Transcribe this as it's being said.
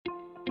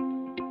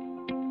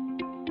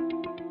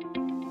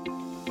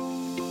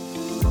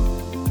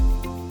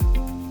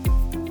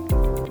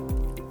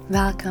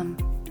Welcome.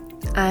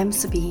 I'm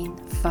Sabine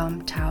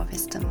from Tower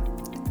Wisdom,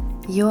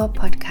 your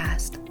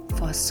podcast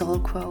for soul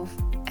growth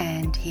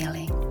and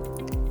healing.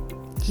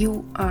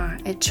 You are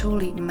a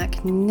truly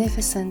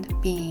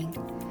magnificent being,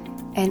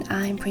 and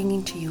I'm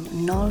bringing to you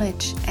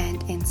knowledge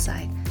and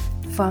insight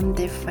from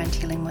different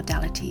healing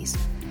modalities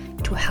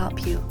to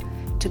help you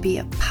to be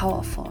a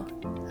powerful,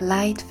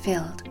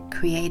 light-filled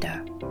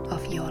creator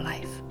of your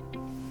life.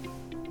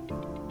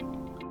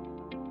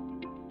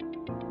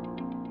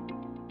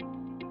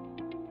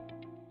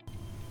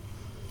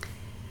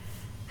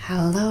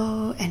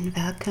 Hello and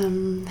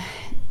welcome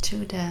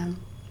to the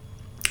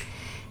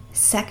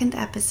second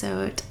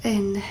episode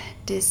in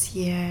this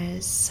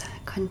year's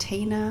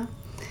container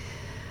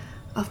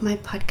of my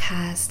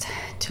podcast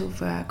to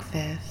work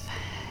with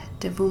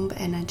the womb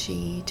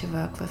energy, to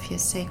work with your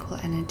sacral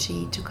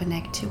energy, to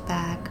connect you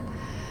back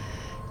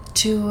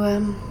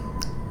to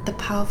the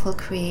powerful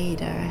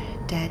creator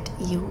that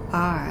you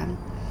are.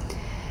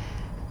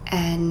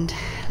 And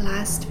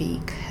last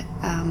week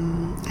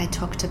I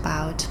talked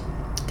about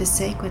the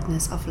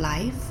sacredness of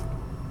life,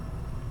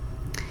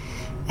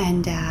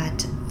 and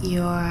that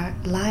your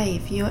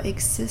life, your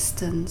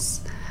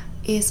existence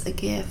is a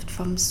gift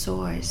from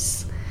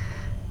Source,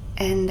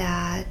 and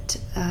that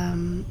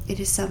it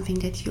is something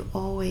that you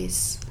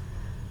always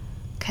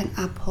can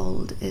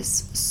uphold,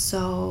 is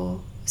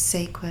so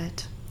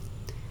sacred,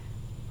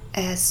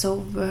 so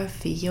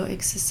worthy. Your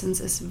existence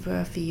is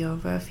worthy. You're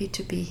worthy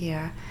to be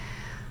here,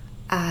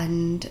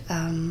 and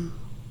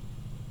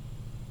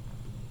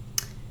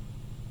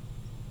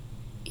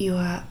you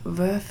are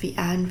worthy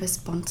and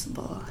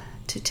responsible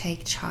to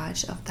take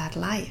charge of that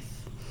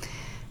life.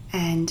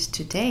 And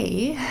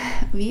today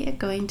we are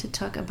going to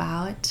talk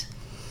about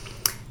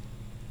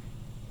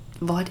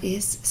what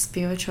is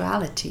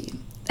spirituality.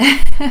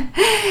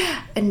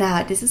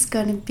 Now, this is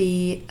going to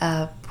be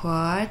a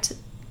broad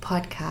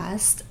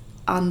podcast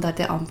under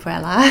the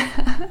umbrella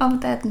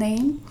of that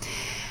name.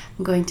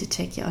 I'm going to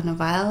take you on a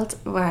wild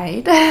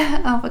ride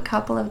of a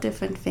couple of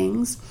different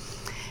things,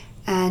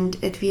 and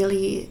it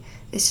really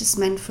is just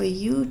meant for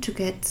you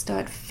to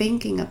start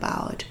thinking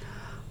about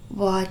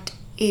what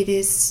it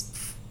is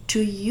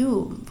to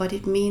you, what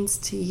it means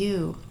to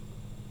you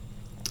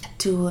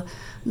to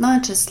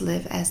not just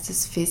live as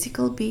this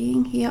physical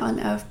being here on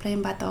earth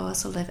plane, but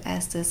also live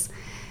as this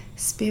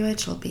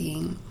spiritual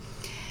being.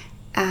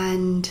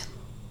 And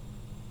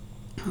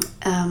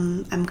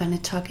I'm going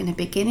to talk in the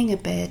beginning a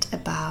bit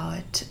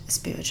about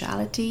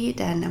spirituality.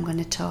 Then I'm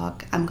going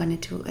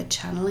to do a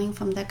channeling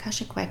from the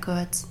Akashic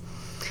Records,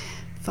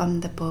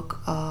 from the Book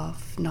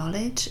of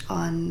Knowledge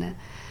on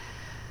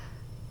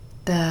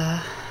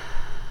the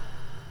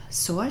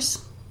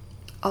source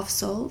of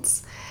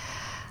souls.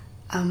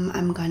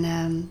 I'm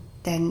gonna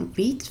then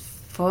read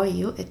for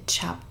you a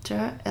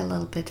chapter, a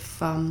little bit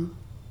from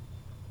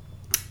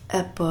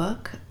a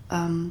book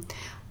on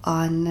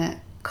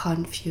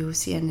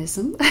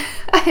Confucianism.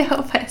 I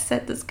hope I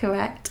said this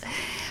correct,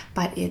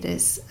 but it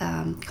is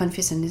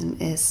Confucianism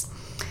is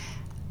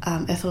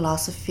a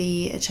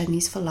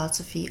Chinese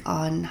philosophy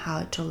on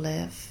how to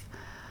live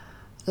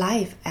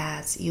life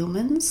as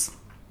humans,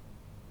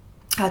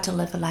 how to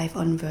live a life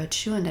on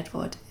virtue, and that's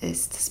what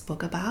is this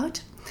book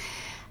about.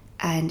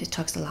 And it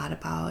talks a lot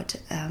about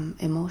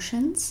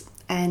emotions.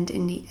 And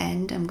in the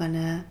end of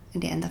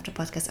the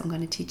podcast, I'm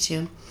gonna teach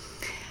you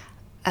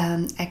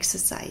an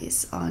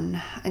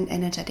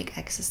energetic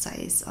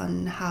exercise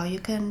on how you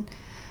can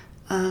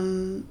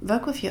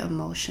work with your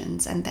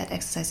emotions, and that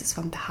exercise is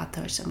from the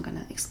Hatha, so I'm going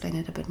to explain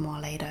it a bit more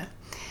later.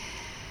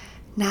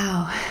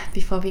 Now,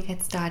 before we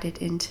get started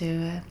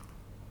into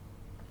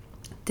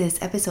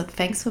this episode,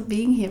 thanks for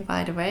being here,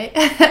 by the way.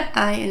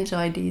 I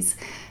enjoy these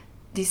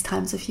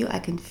times with you. I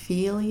can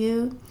feel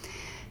you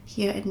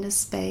here in this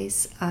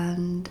space,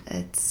 and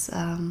it's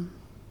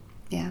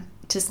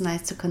just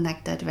nice to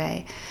connect that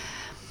way.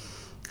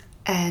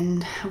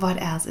 And what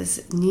else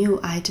is new?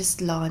 I just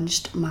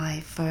launched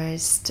my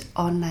first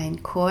online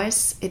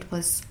course. It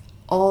was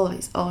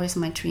always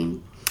my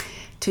dream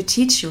to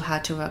teach you how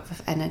to work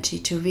with energy,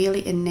 to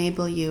really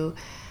enable you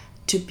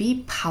to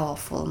be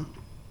powerful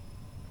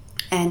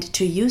and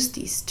to use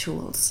these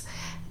tools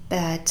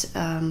that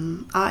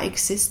are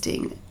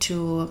existing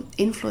to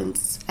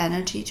influence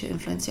energy, to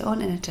influence your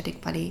own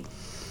energetic body,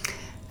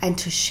 and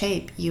to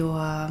shape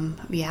your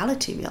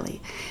reality,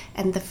 really.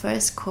 And the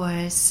first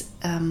course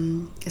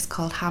is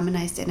called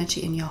Harmonized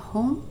Energy in Your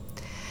Home.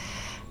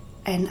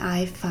 And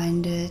I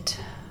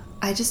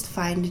just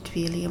find it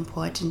really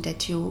important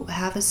that you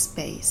have a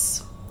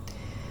space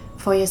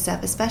for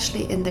yourself,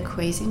 especially in the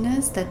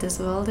craziness that this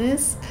world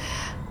is,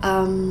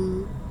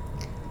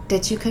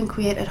 that you can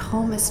create at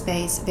home a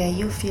space where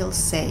you feel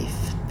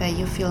safe, where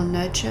you feel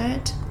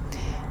nurtured,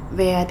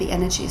 where the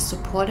energy is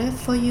supportive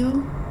for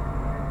you,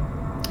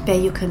 where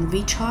you can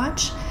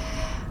recharge,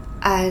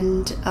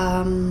 and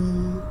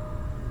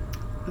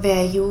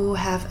where you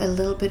have a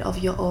little bit of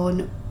your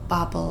own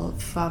bubble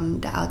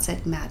from the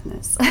outside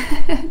madness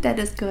that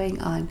is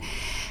going on.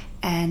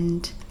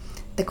 And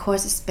the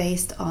course is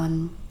based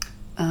on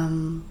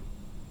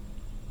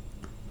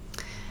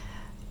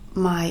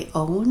my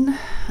own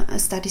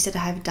studies that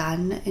I've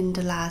done in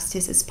the last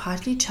years. It's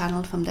partly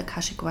channeled from the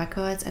Akashic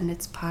Records, and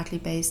it's partly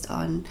based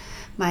on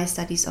my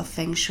studies of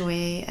Feng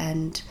Shui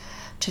and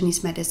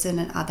Chinese medicine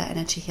and other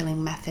energy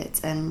healing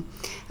methods. And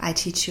I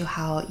teach you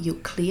how you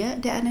clear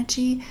the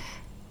energy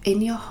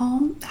in your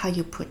home, how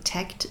you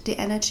protect the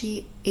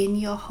energy in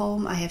your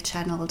home. I have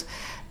channeled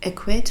a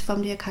grid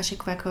from the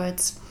Akashic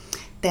Records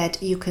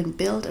that you can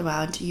build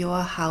around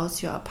your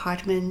house, your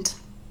apartment,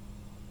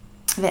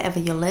 wherever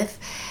you live,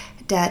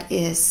 that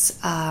is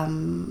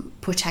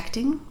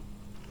protecting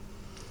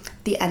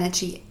the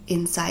energy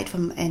inside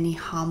from any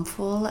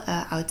harmful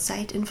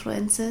outside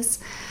influences.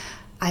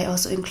 I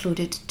also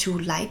included 2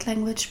 light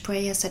language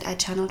prayers that I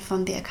channeled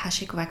from the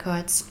Akashic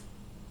Records.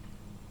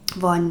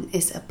 One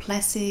is a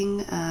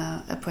blessing,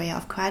 a prayer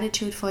of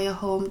gratitude for your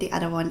home. The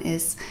other one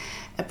is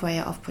a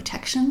prayer of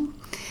protection.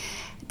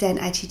 Then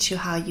I teach you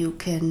how you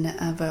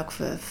can work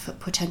with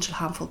potential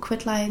harmful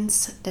grid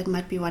lines that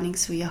might be running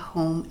through your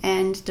home.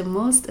 And the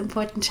most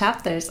important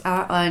chapters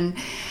are on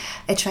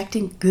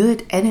attracting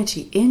good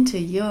energy into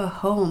your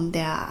home.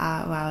 There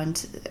are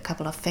around a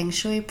couple of Feng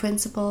Shui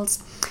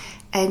principles,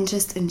 and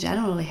just in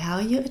general, how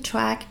you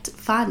attract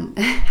fun,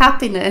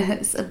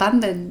 happiness,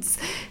 abundance,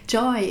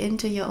 joy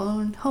into your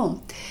own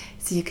home.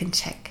 So you can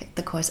check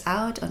the course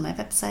out on my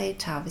website,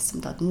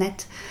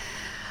 taoism.net.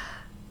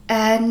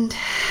 And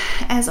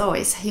as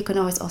always, you can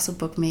always also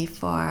book me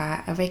for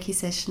a Reiki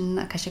session,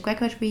 a Akashic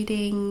Record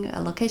reading,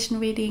 a location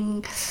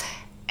reading,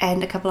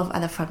 and a couple of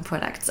other fun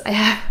products I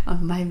have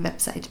on my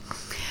website.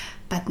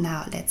 But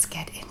now let's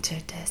get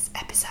into this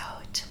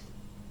episode.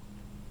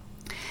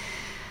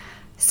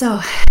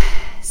 So,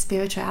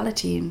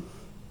 spirituality.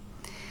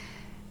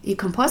 You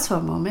can pause for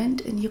a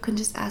moment and you can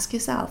just ask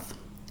yourself,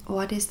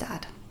 what is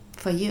that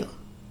for you?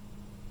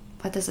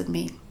 What does it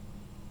mean?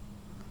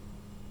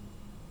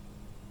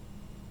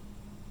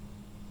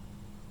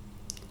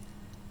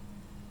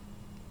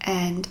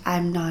 And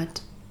I'm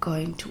not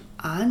going to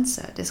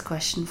answer this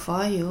question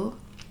for you,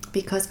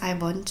 because I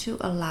want to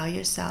allow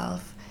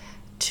yourself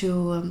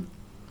to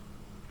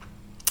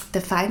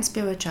define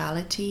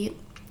spirituality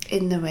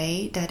in the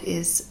way that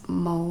is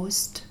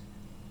most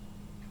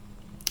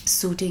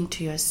suiting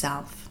to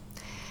yourself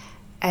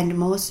and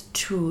most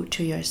true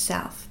to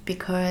yourself,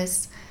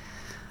 because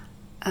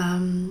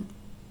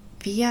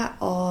we are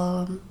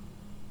all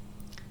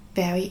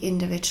very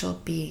individual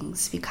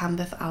beings. We come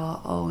with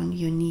our own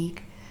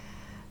unique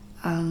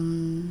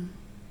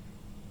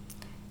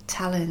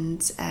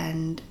talents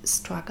and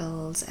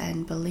struggles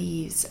and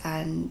beliefs,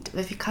 and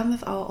we come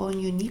with our own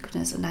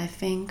uniqueness. And I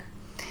think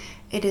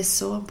it is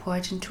so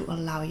important to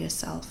allow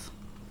yourself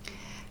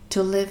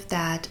to live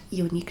that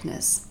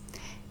uniqueness.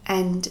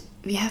 And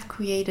we have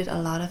created a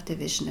lot of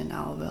division in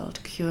our world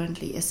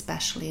currently,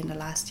 especially in the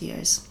last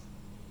years,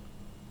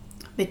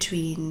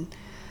 between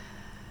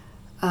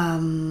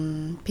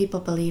people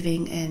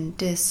believing in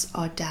this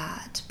or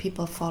that,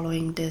 people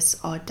following this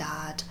or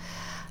that,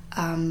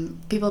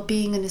 people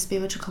being in a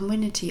spiritual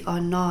community or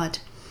not.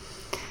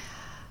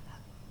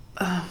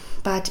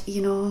 But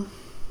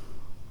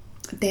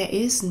there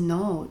is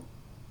no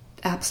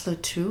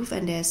absolute truth,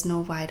 and there's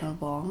no right or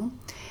wrong.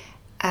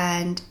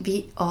 And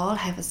we all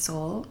have a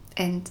soul,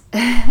 and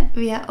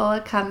we are all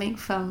coming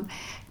from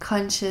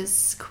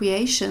conscious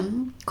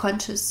creation,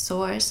 conscious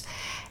source,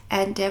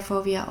 and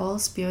therefore we are all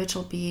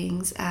spiritual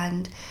beings,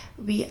 and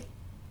we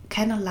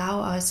can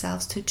allow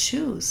ourselves to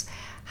choose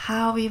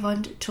how we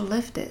want to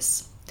live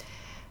this.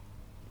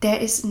 There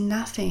is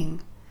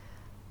nothing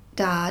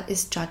that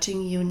is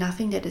judging you,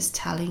 nothing that is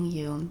telling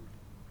you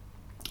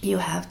you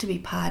have to be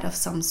part of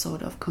some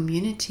sort of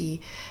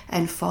community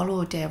and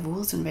follow their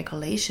rules and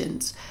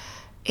regulations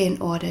in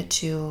order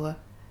to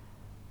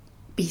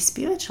be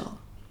spiritual.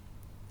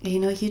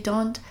 You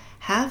don't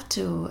have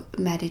to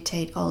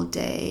meditate all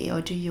day or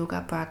do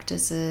yoga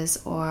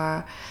practices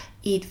or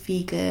eat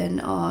vegan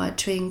or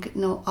drink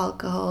no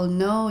alcohol.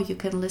 No, you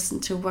can listen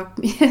to rock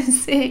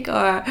music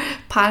or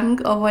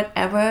punk or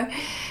whatever.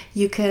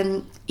 You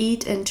can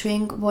eat and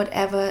drink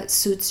whatever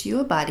suits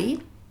your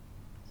body.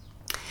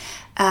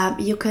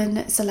 You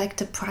can select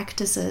the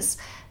practices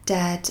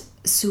that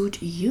suit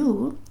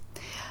you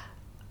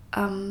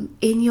in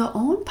your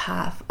own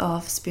path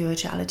of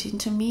spirituality.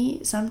 And to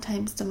me,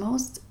 sometimes the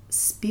most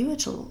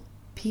spiritual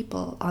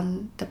people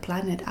on the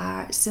planet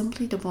are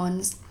simply the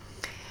ones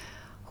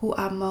who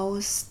are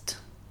most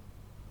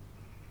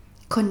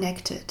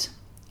connected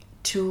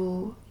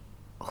to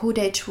who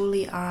they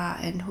truly are,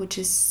 and who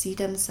just see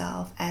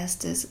themselves as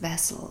this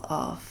vessel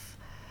of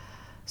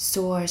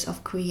source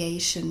of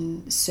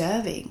creation,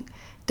 serving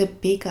the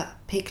bigger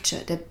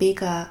picture, the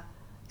bigger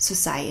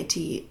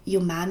society,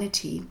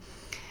 humanity.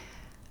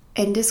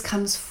 And this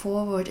comes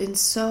forward in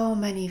so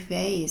many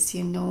ways.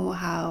 You know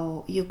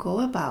how you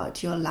go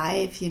about your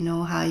life, you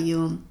know how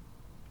you,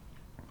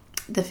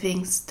 the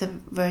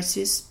words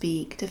you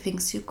speak, the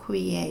things you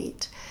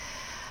create.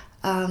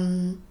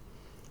 I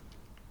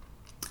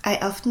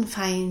often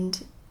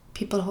find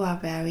people who are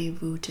very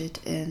rooted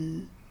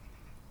in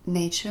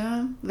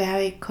nature,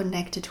 very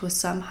connected, who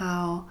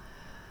somehow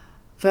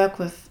work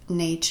with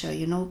nature,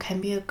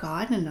 can be a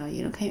gardener,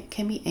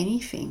 can be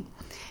anything,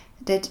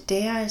 that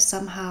they are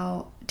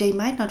somehow, they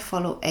might not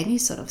follow any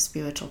sort of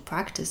spiritual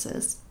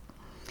practices,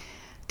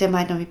 they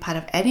might not be part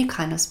of any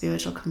kind of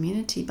spiritual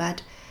community,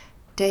 but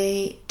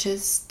they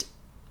just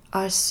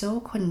are so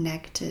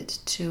connected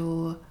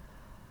to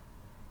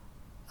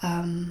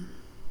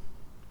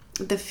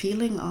the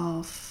feeling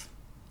of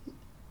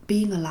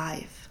being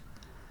alive,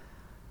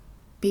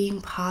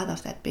 being part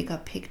of that bigger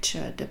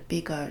picture, the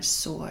bigger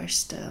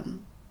source, the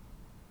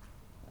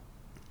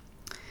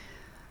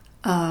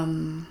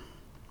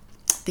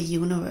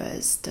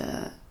universe,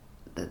 the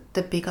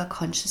bigger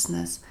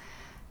consciousness,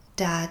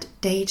 that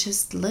they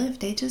just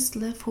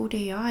live who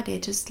they are, they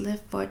just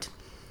live what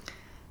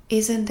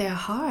is in their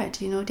heart,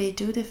 they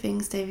do the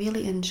things they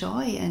really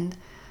enjoy. And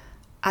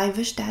I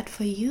wish that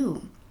for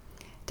you,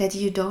 that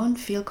you don't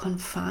feel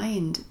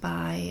confined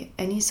by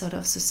any sort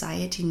of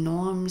society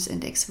norms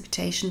and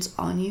expectations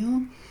on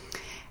you,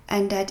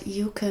 and that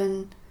you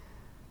can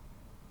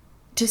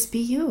just be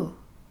you,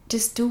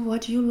 just do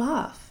what you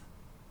love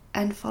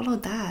and follow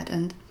that.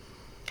 And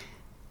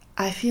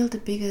I feel the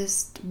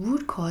biggest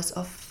root cause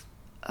of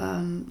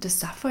the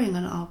suffering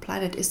on our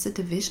planet is the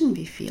division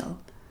we feel,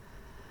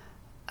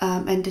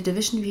 and the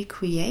division we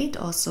create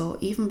also,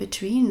 even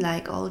between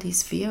like all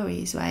these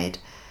theories, right?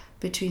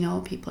 Between all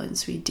people in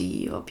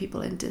 3D or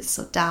people in this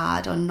or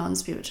that, or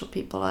non-spiritual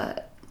people.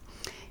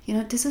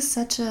 This is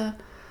such a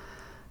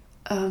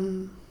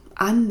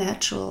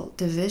unnatural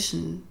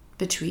division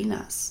between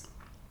us.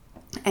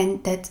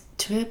 And that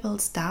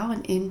trickles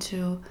down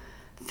into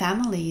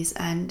families.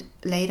 And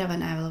later,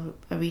 when I will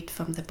read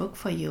from the book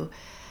for you,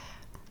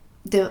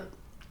 the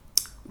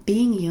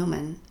being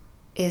human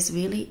is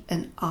really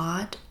an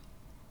art,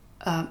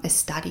 a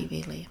study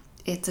really.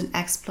 It's an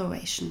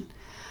exploration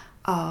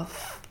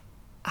of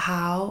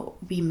how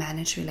we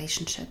manage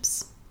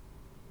relationships.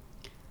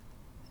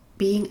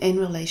 Being in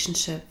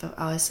relationship with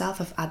ourselves,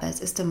 with others,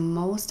 is the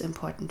most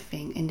important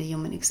thing in the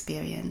human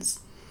experience.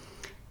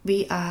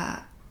 We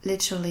are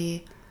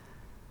literally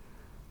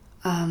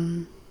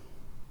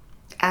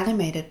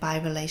animated by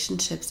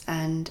relationships,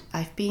 and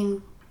I've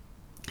been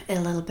a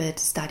little bit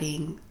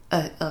studying,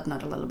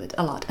 not a little bit,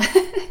 a lot,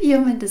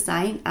 human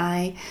design.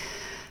 I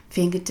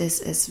think this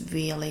is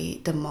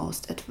really the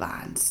most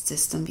advanced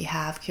system we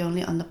have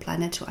currently on the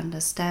planet to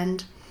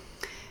understand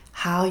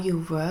how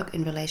you work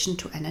in relation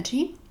to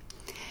energy.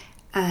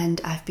 And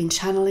I've been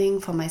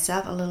channeling for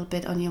myself a little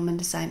bit on human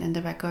design and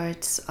the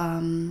records,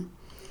 and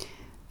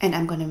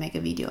I'm going to make a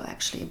video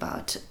actually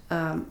about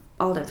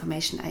all the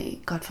information I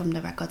got from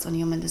the records on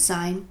human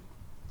design,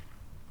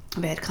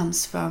 where it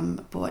comes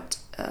from, what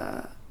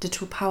the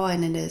true power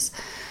in it is.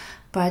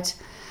 But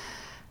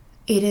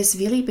it is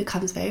really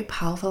becomes very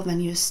powerful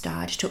when you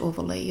start to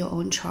overlay your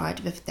own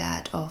chart with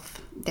that of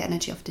the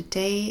energy of the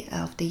day,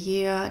 of the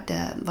year,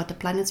 what the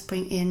planets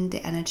bring in,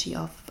 the energy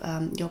of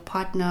your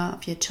partner,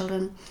 of your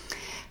children,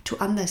 to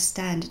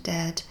understand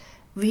that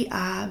we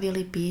are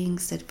really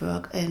beings that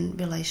work in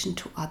relation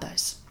to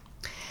others,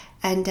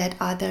 and that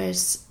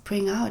others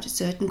bring out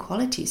certain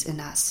qualities in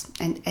us,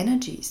 and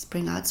energies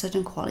bring out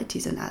certain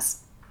qualities in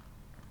us.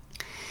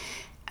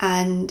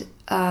 And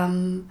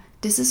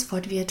this is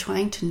what we are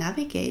trying to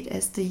navigate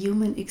as the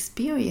human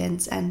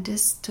experience. And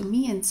this, to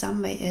me, in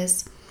some way,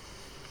 is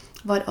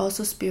what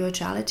also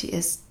spirituality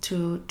is,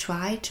 to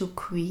try to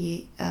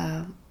create,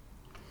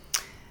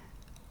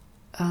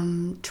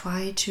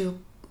 try to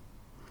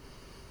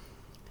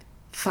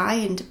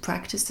find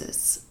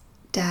practices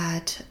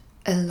that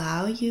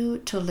allow you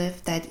to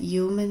live that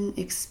human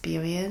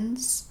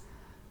experience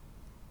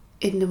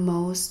in the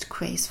most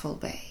graceful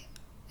way,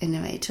 in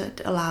a way to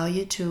allow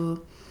you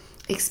to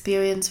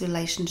experience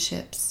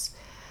relationships,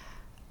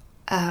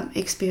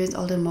 experience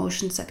all the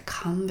emotions that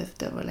come with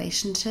the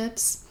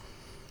relationships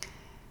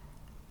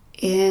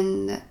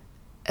in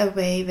a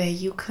way where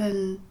you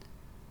can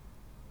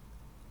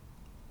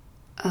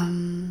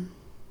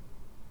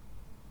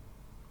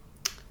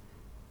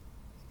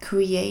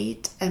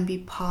create and be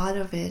part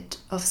of it,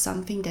 of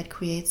something that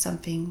creates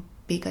something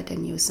bigger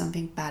than you,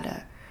 something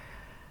better,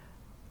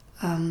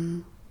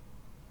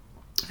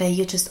 where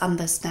you just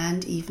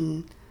understand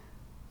even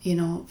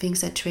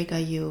things that trigger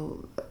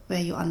you, where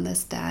you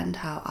understand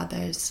how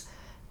others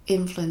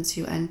influence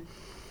you. And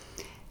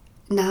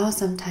now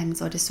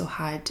sometimes what is so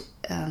hard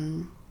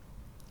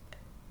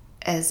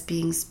as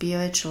being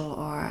spiritual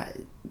or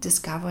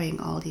discovering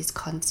all these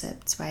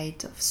concepts,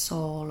 right, of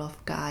soul,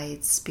 of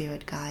guides,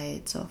 spirit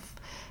guides, of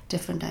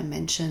different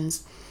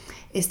dimensions,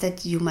 is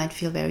that you might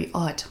feel very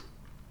odd.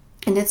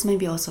 And that's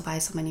maybe also why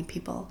so many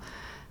people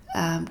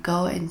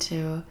go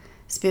into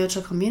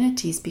spiritual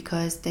communities,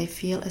 because they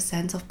feel a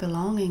sense of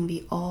belonging.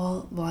 We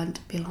all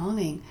want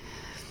belonging.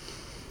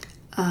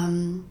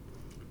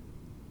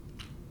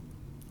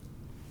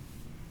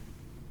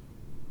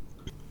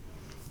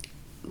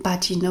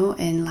 But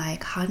in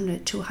like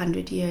 100,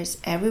 200 years,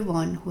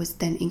 everyone who is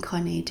then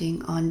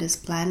incarnating on this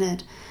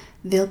planet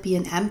will be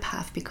an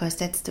empath, because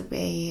that's the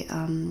way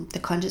the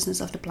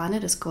consciousness of the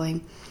planet is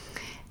going.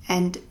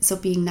 And so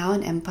being now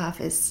an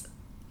empath is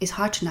is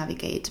hard to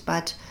navigate,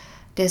 but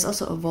there's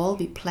also a role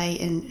we play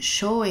in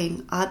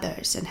showing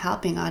others and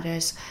helping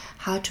others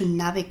how to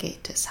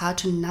navigate this, how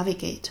to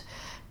navigate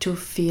to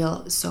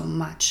feel so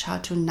much, how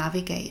to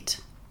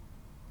navigate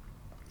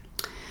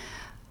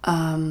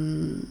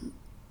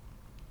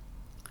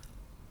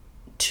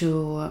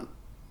to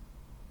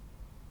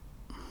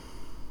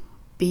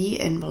be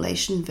in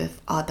relation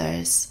with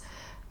others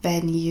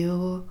when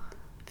you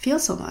feel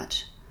so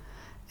much.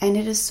 And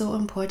it is so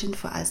important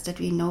for us that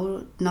we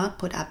not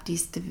put up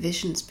these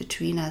divisions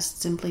between us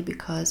simply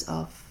because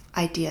of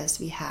ideas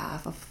we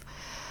have, of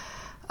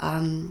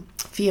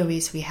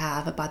theories we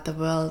have about the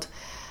world,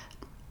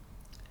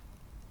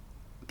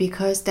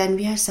 because then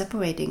we are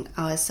separating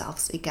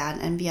ourselves again,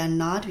 and we are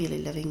not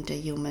really living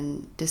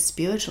the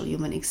spiritual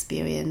human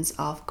experience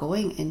of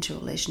going into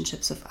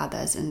relationships with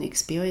others and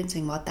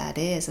experiencing what that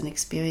is, and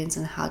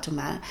experiencing how to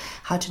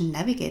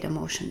navigate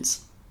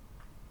emotions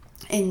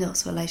in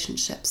those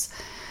relationships.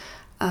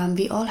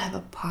 We all have a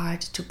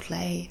part to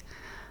play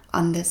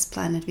on this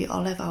planet. We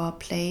all have our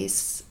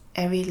place.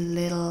 Every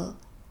little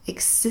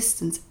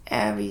existence,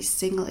 every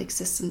single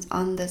existence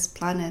on this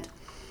planet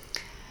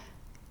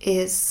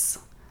is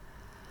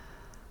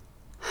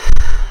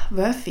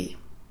worthy,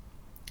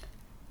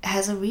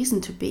 has a reason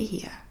to be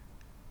here.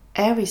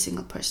 Every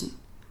single person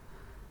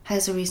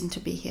has a reason to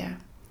be here.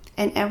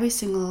 And every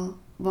single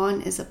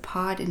one is a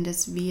part in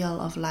this wheel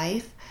of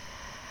life.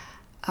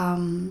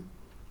 And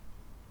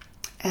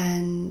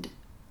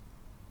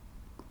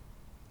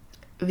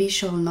we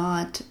shall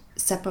not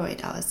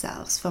separate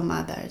ourselves from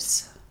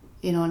others,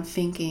 and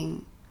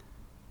thinking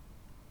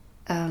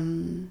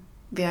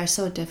we are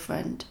so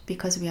different,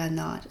 because we are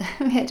not.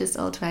 We are just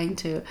all trying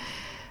to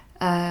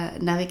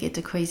navigate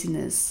the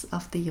craziness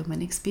of the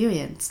human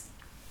experience.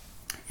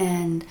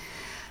 And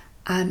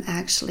I'm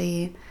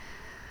actually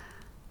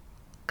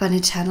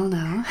gonna channel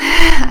now.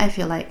 I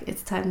feel like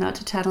it's time now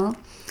to channel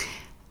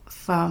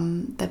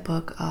from the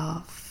book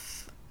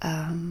of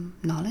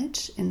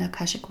knowledge in the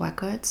Akashic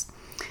Records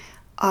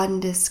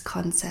on this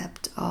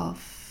concept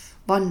of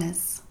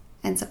oneness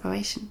and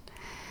separation,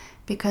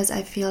 because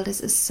I feel this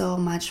is so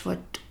much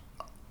what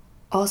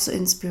also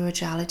in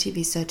spirituality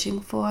we're searching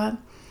for,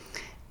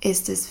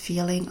 is this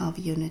feeling of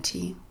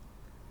unity,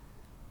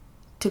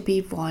 to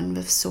be one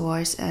with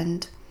Source.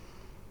 And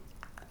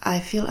I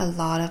feel a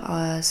lot of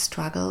our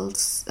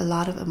struggles, a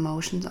lot of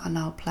emotions on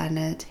our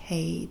planet,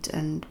 hate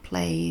and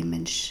blame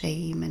and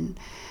shame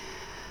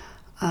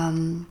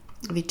and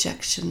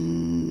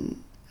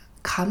rejection,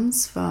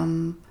 comes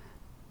from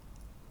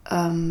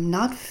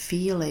not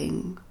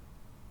feeling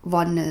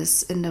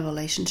oneness in the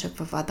relationship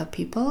with other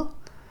people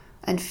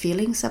and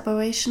feeling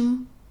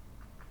separation.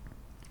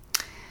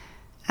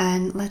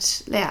 And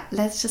let's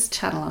just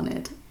channel on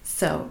it.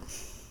 So,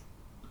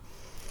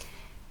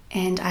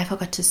 and I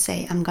forgot to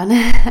say, I'm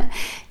gonna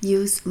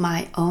use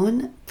my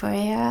own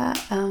prayer.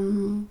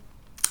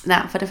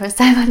 Now, for the first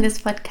time on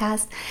this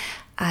podcast,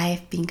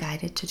 I've been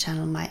guided to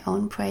channel my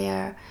own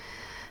prayer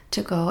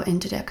to go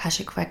into the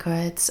Akashic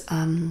Records.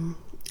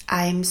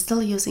 I'm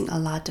still using a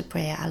lot the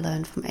prayer I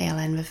learned from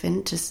ALN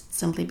Within, just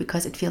simply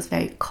because it feels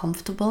very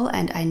comfortable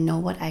and I know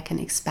what I can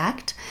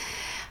expect.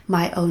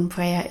 My own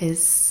prayer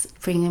is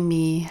bringing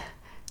me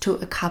to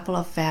a couple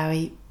of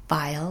very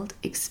wild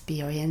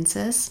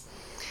experiences.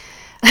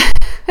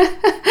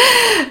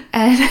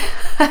 And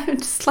I'm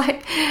just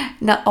like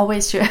not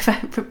always sure if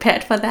I'm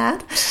prepared for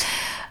that.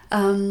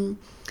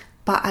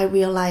 But I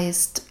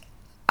realized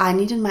I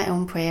needed my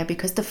own prayer,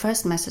 because the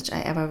first message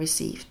I ever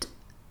received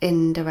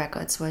in the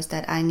records was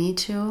that I need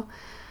to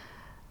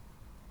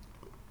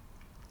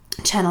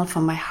channel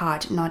from my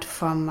heart, not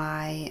from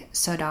my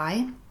third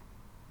eye.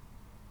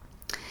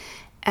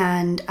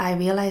 And I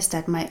realized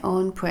that my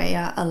own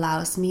prayer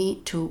allows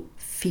me to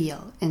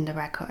feel in the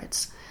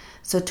records.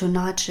 So to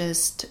not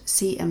just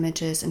see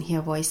images and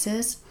hear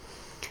voices,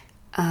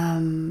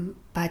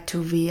 but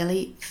to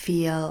really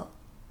feel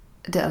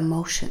the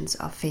emotions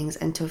of things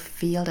and to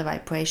feel the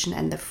vibration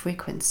and the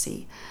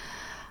frequency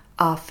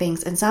of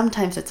things. And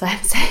sometimes it's like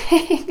I'm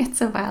saying,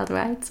 it's a wild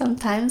ride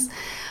sometimes,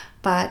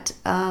 but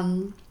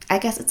I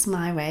guess it's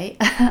my way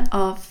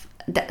of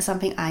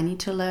something I need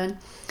to learn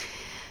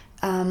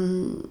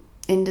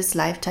in this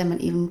lifetime,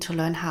 and even to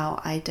learn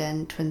how I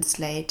then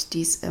translate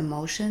these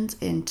emotions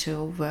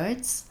into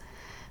words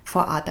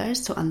for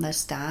others to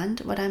understand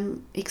what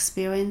I'm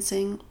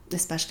experiencing,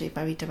 especially if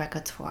I read the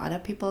records for other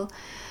people.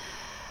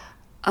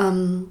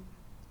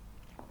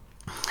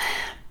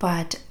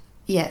 But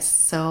yes,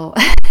 so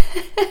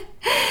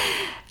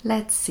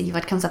let's see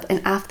what comes up.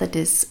 And after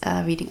this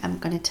reading, I'm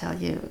going to tell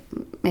you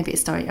maybe a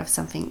story of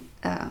something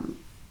I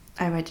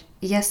read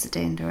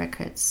yesterday in the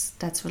records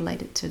that's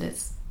related to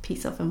this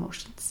piece of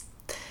emotions.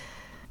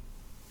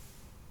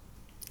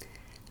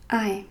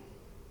 I,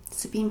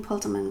 Sabine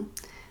Polterman,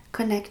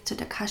 connect to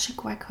the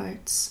Akashic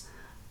Records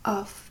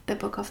of the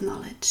Book of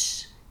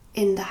Knowledge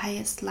in the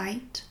highest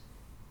light,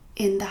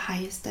 in the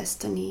highest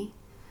destiny,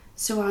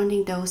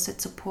 surrounding those that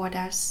support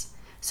us,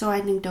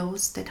 surrounding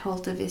those that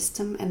hold the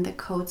wisdom and the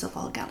codes of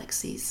all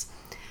galaxies.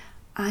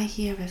 I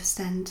herewith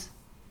stand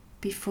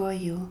before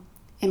you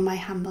in my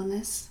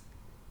humbleness,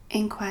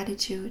 in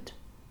gratitude,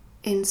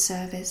 in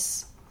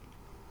service,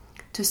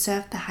 to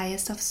serve the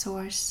highest of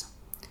source,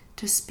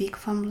 to speak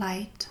from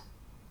light,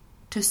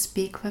 to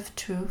speak with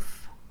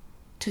truth,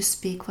 to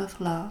speak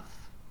with love.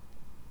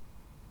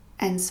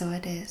 And so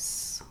it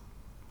is.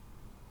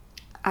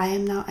 I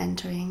am now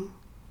entering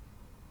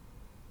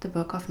the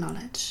book of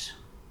knowledge.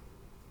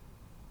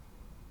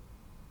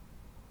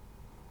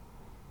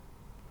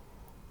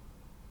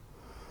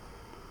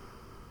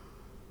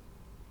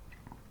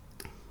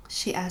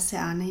 Shi ase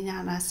ani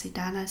na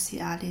sidana si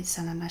ali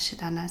sanana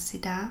shidana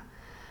sida.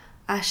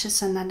 Asha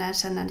sanana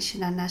sanana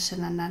shidana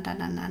sanana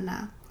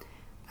danana.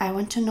 I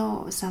want to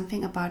know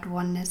something about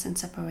oneness and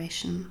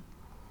separation.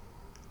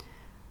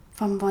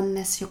 From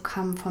oneness you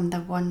come from the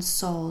one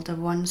soul, the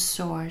one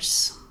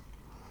source.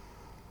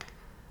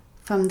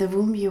 From the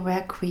womb you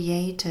were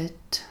created,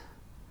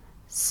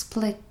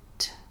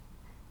 split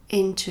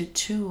into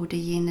two, the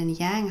yin and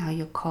yang, how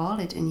you call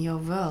it in your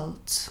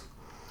world.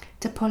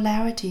 The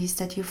polarities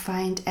that you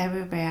find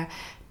everywhere,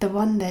 the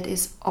one that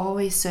is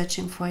always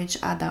searching for each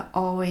other,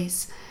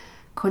 always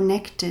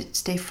connected,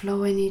 they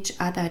flow in each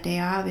other, they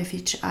are with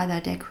each other,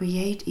 they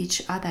create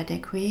each other, they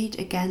create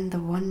again the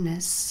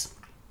oneness.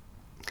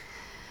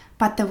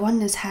 But the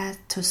oneness had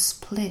to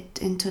split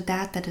into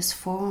that is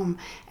form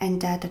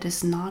and that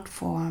is not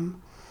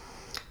form,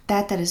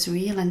 that is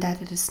real and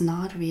that is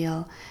not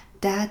real,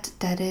 that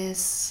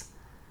is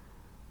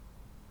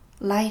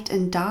light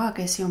and dark,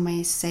 as you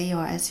may say,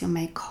 or as you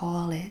may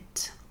call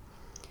it.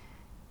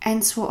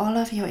 And through all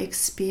of your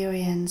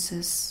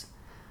experiences,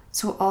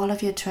 through all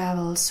of your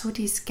travels, through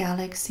these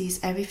galaxies,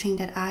 everything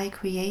that I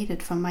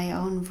created from my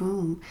own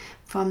womb,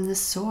 from the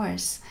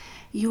source,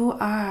 you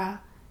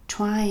are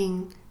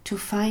trying to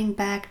find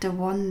back the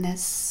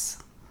oneness,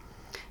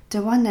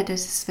 the one that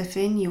is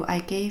within you. I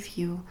gave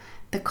you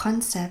the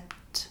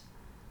concept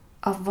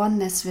of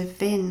oneness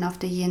within, of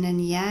the yin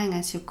and yang,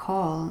 as you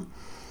call,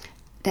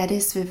 that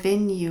is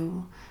within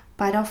you.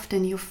 But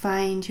often you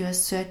find you're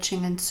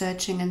searching and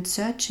searching and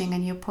searching,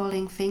 and you're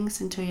pulling things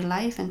into your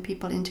life and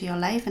people into your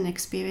life and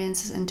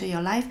experiences into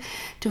your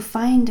life to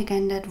find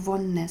again that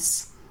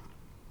oneness.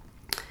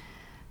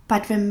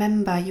 But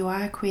remember, you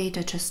are a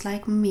creator just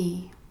like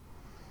me.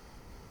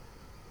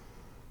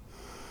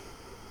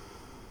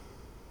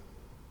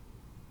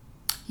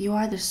 You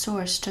are the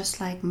source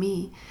just like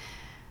me.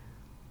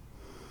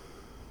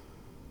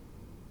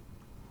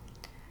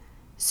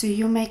 So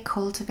you may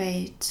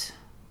cultivate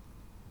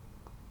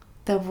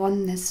the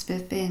oneness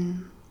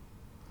within.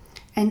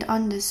 And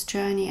on this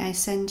journey I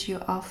send you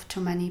off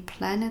to many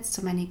planets,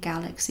 to many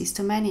galaxies,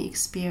 to many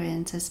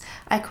experiences.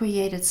 I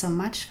created so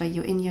much for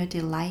you in your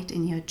delight,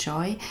 in your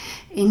joy,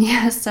 in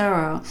your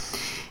sorrow.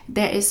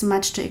 There is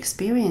much to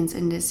experience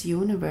in this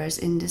universe,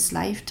 in this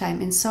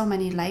lifetime, in so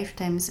many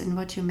lifetimes, in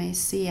what you may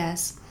see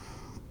as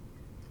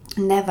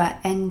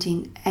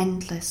never-ending,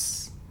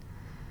 endless.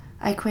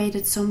 I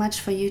created so much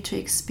for you to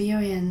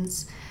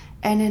experience,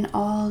 and in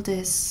all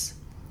this,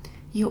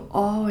 you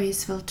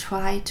always will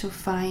try to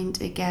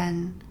find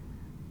again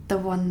the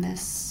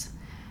oneness,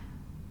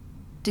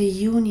 the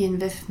union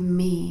with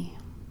me,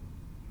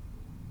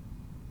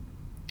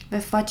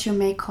 with what you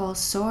may call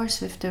source,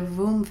 with the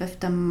womb, with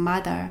the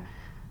mother,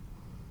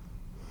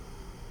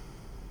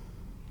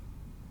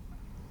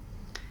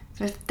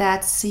 with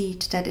that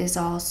seed that is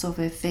also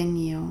within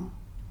you,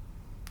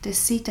 the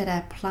seed that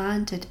I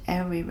planted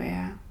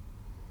everywhere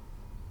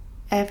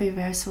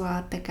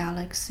throughout the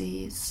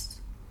galaxies.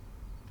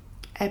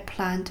 I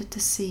planted the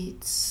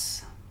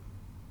seeds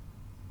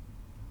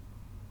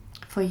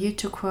for you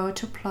to grow,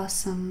 to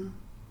blossom,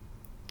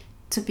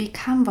 to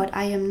become what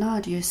I am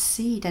not. You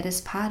see, that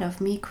is part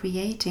of me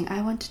creating.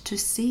 I wanted to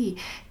see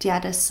the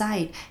other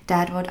side,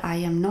 that what I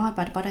am not,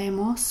 but what I am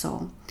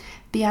also,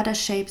 the other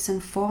shapes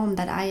and form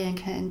that I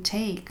can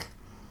take,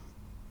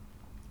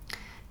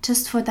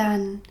 just for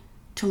then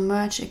to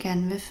merge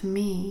again with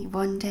me.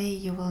 One day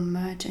you will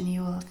merge and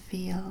you will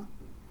feel.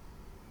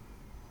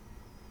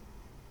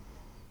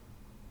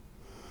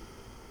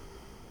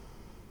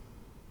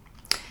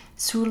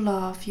 Through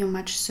love you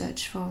must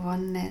search for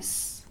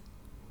oneness,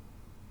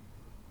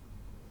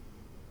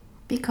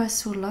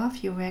 because through love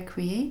you were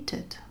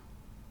created.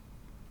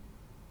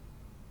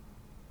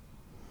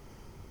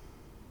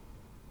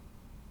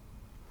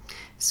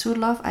 Through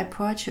love I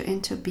brought you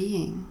into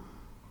being.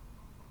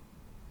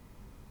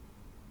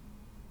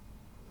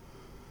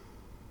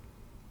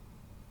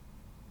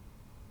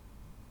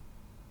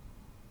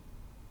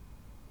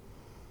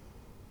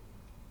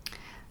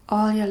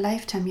 All your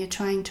lifetime you're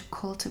trying to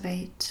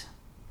cultivate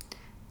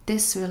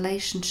this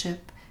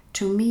relationship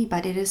to me,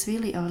 but it is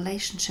really a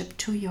relationship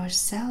to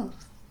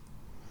yourself,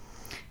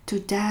 to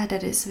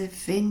that is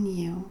within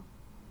you,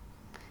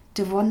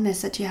 the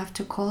oneness that you have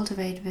to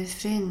cultivate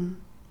within.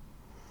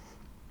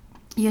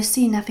 You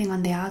see, nothing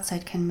on the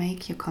outside can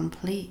make you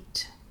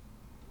complete.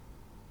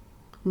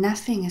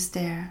 Nothing is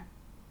there.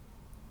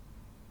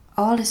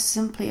 All is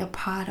simply a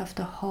part of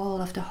the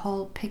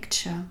whole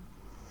picture.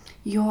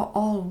 You're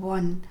all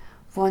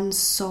one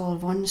soul,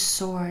 one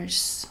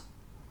source.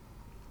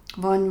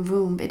 one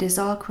womb. It is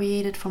all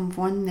created from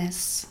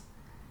oneness.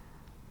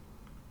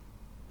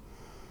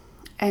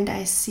 And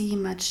I see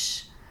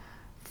much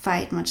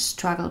fight, much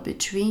struggle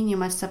between you,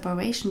 much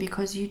separation,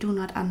 because you do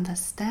not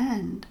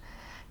understand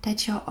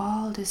that you're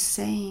all the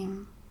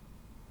same.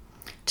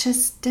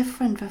 Just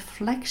different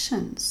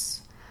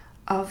reflections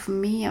of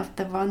me, of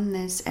the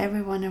oneness.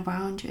 Everyone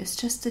around you is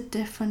just a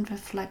different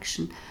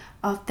reflection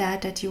of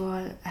that you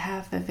all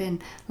have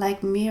within.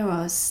 Like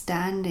mirrors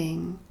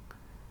standing.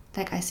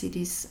 Like I see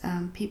these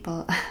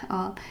people,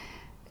 all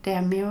there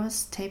are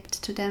mirrors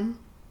taped to them,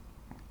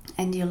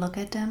 and you look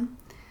at them.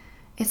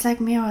 It's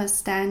like mirrors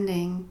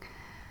standing,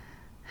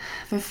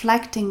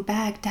 reflecting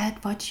back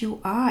that what you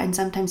are. And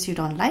sometimes you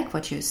don't like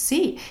what you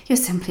see. You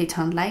simply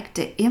don't like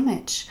the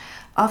image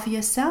of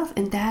yourself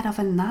and that of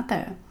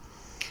another.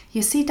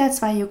 You see,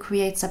 that's why you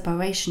create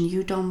separation.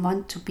 You don't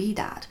want to be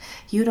that.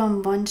 You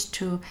don't want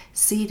to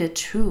see the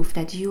truth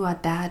that you are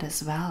that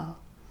as well.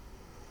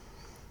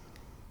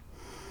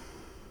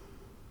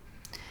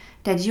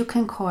 That you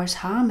can cause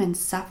harm and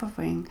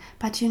suffering.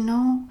 But you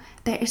know,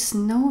 there is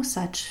no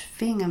such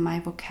thing in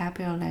my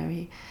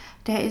vocabulary.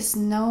 There is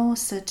no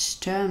such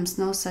terms,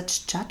 no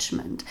such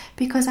judgment,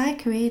 because I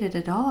created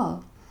it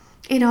all.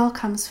 It all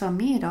comes from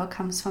me. It all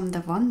comes from the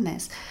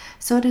oneness.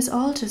 So it is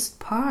all just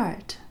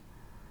part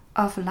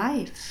of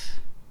life.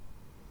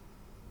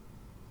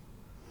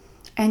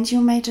 And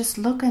you may just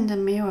look in the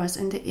mirrors,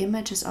 in the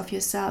images of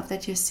yourself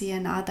that you see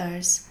in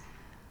others,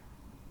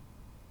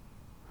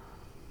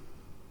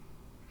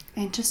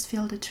 and just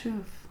feel the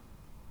truth.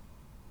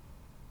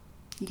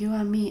 You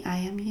are me, I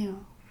am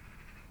you.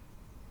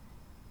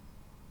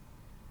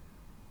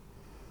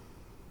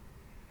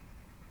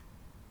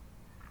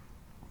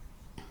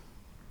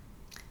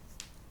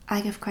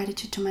 I give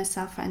gratitude to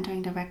myself for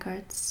entering the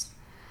records.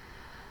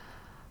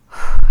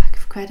 I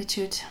give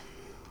gratitude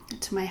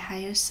to my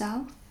higher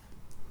self,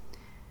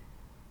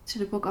 to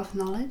the book of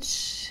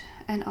knowledge,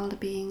 and all the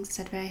beings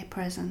that were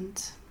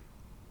present,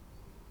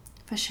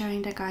 for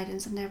sharing their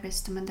guidance and their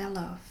wisdom and their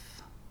love.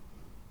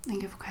 And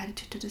give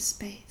gratitude to the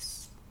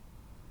space.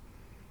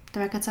 The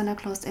records are now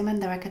closed. Amen.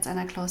 The records are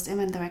now closed.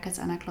 Amen. The records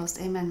are now closed.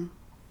 Amen.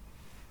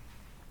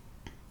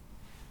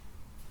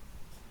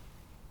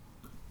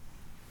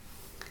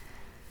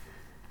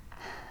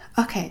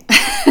 Okay.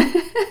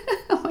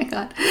 Oh my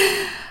God.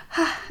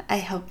 I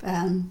hope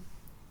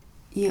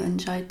you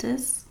enjoyed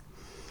this.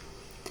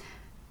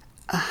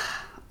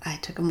 I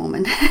took a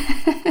moment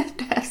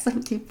to have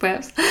some deep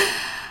breaths.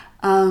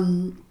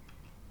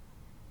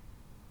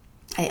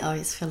 I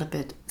always feel a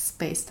bit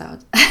spaced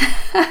out.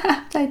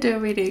 I do a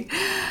reading.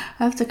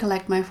 I have to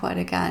collect my thought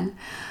again.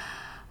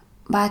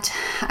 But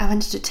I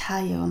wanted to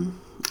tell you,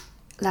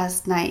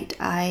 last night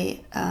I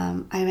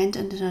went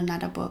into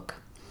another book.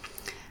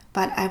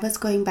 But I was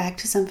going back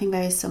to something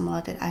very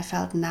similar that I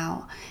felt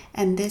now.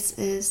 And this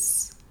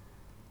is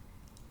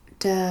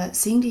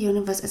seeing the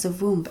universe as a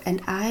womb.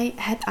 And I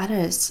had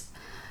others,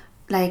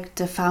 like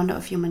the founder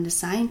of Human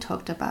Design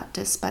talked about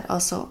this, but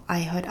also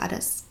I heard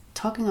others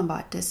talking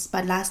about this.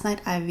 But last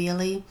night I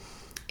really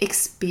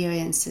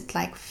experienced it,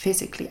 like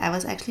physically. I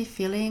was actually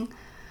feeling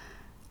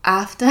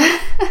after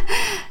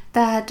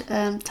that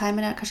time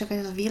in Akashic, I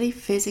was really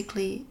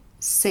physically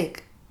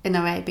sick in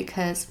a way,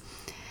 because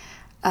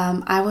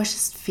I was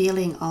just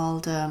feeling all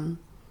the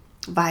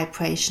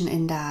vibration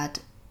in that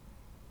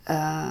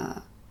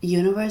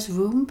universe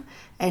womb,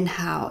 and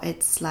how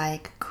it's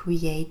like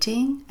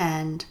creating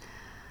and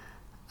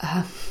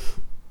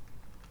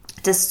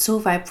this true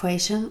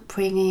vibration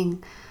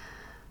bringing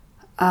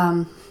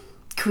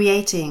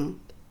creating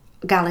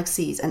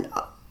galaxies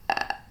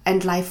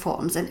and life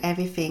forms and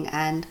everything.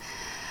 And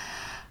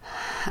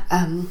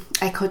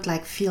I could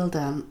like feel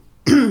the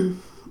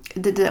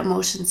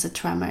emotions, the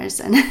tremors,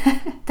 and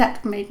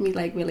that made me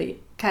like really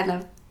kind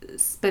of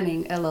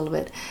spinning a little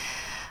bit,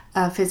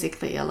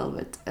 physically a little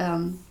bit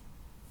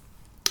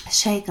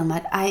shaken.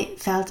 But I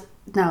felt,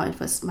 now it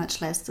was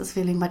much less this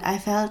feeling, but I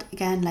felt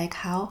again like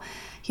how,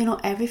 you know,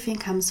 everything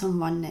comes from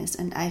oneness.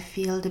 And I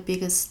feel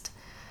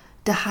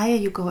the higher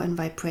you go in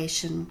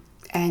vibration,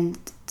 and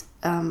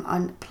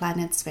on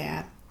planets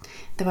where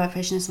the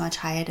vibration is much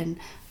higher than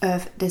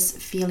Earth, this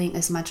feeling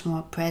is much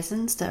more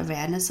present, the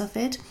awareness of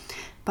it.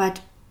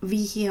 But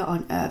we here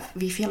on Earth,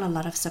 we feel a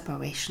lot of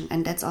separation,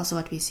 and that's also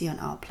what we see on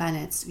our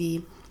planets.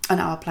 On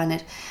our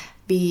planet,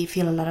 we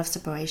feel a lot of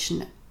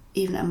separation,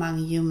 even among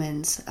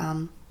humans.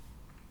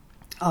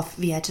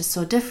 We are just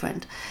so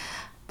different,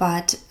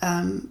 but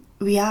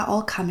we are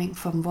all coming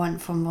from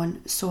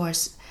one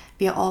source.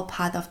 We are all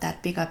part of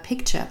that bigger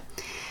picture,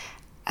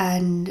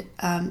 and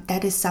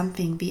that is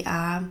something we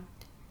are,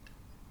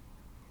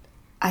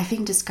 I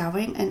think,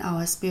 discovering in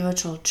our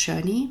spiritual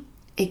journey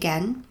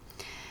again.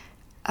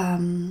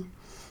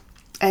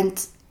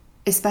 And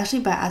especially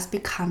by us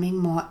becoming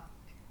more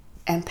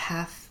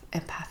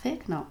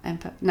empathic? No,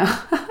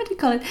 how do you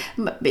call it?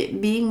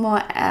 Being more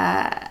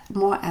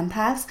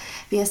empaths,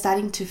 we are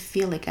starting to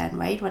feel again,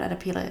 right? What other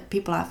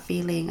people are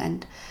feeling,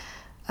 and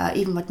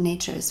even what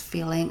nature is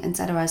feeling,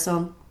 etc.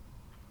 So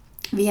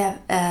we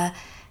have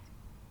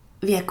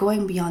we are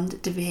going beyond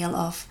the veil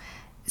of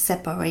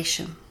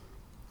separation.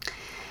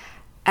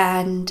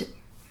 And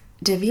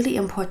the really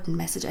important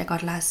message I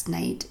got last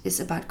night is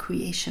about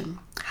creation,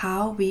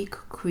 how we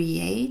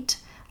create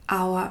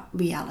our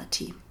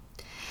reality.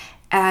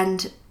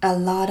 And a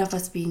lot of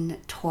us being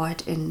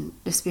taught in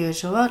the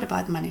spiritual world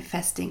about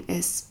manifesting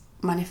is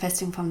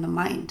manifesting from the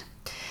mind.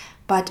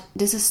 But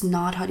this is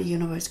not how the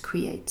universe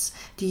creates.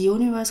 The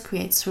universe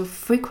creates through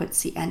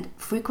frequency, and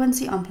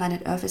frequency on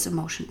planet Earth is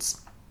emotions.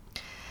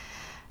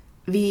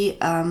 We,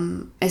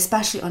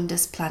 especially on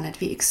this planet,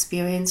 we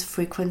experience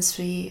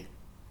frequency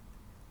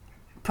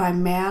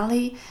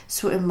primarily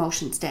through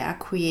emotions. They are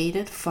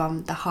created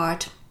from the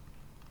heart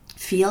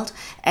field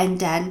and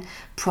then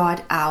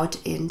brought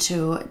out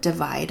into the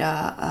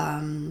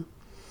wider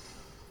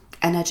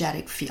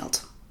energetic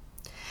field.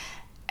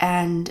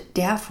 And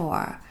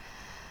therefore,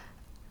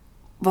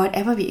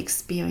 whatever we're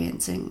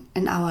experiencing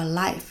in our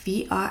life,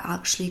 we are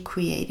actually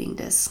creating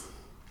this.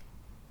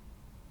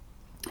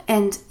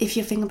 And if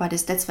you think about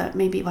this, that's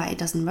maybe why it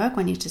doesn't work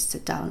when you just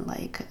sit down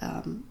like,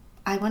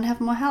 I want to have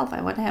more health,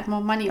 I want to have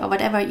more money, or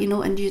whatever,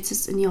 and you're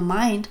just in your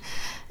mind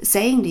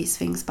saying these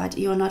things, but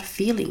you're not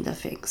feeling the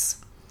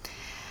things.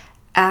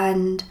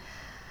 And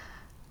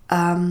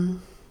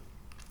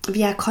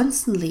we are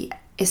constantly,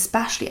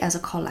 especially as a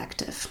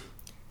collective,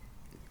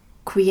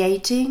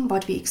 creating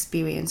what we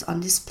experience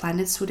on this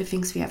planet through the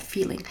things we are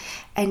feeling.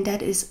 And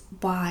that is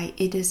why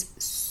it is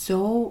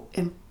so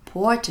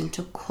important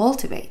to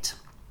cultivate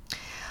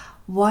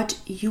what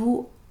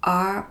you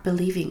are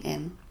believing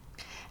in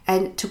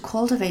and to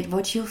cultivate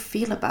what you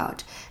feel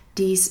about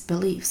these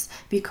beliefs.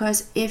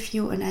 Because if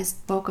you, and I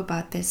spoke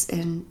about this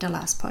in the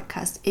last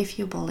podcast, if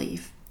you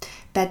believe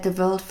that the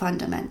world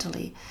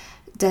fundamentally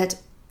that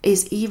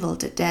is evil,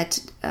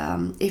 that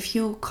if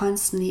you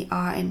constantly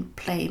are in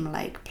blame,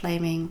 like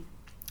blaming,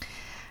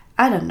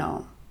 I don't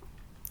know,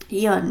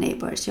 your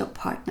neighbors, your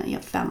partner,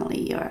 your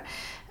family, your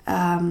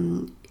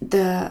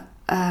the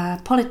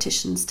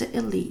politicians, the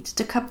elite,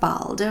 the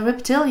cabal, the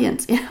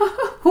reptilians,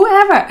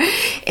 whoever.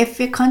 If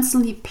you're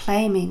constantly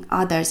blaming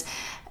others,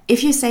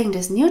 if you're saying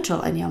this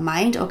neutral in your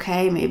mind,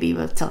 okay, maybe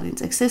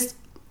reptilians exist,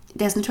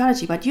 there's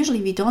neutrality, but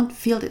usually we don't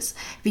feel this.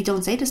 We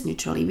don't say this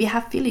neutrally. We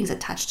have feelings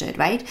attached to it,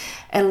 right?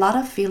 A lot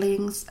of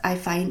feelings I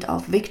find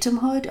of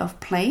victimhood, of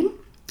blame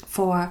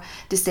for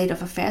the state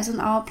of affairs on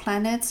our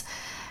planets.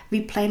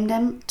 We blame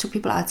them to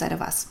people outside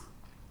of us.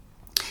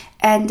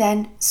 And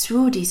then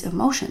through these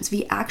emotions,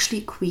 we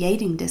actually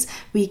creating this.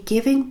 We're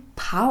giving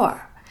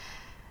power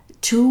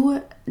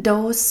to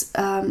those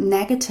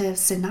negative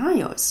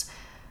scenarios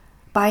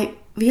by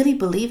really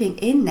believing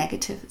in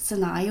negative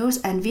scenarios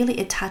and really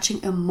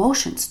attaching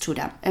emotions to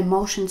them.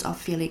 Emotions of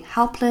feeling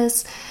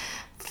helpless,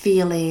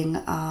 feeling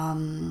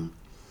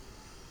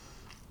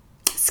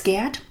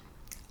scared,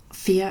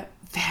 fear,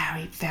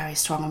 very, very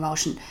strong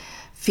emotion.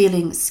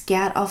 Feeling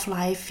scared of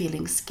life,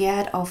 feeling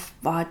scared of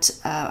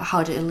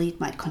how the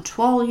elite might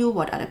control you,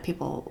 what other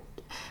people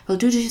will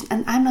do to you.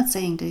 And I'm not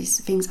saying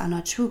these things are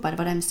not true, but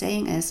what I'm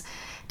saying is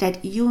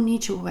that you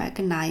need to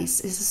recognize,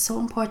 this is so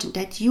important,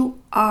 that you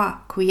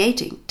are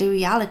creating the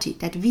reality,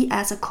 that we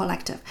as a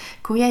collective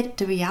create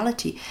the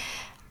reality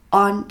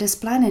on this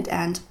planet.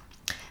 And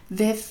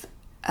with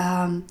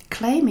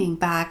claiming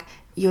back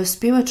your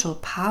spiritual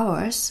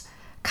powers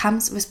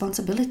comes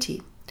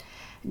responsibility.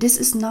 This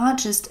is not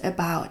just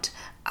about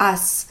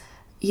us,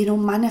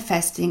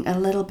 manifesting a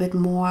little bit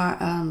more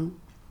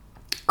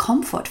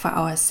comfort for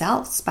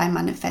ourselves by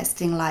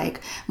manifesting like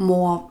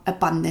more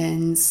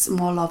abundance,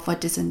 more love for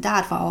this and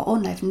that for our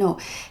own life. No,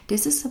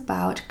 this is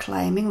about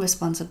claiming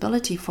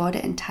responsibility for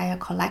the entire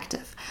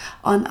collective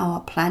on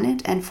our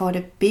planet and for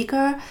the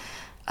bigger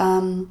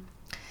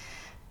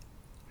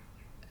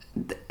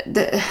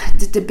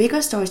the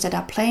bigger stories that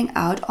are playing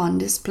out on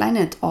this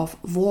planet of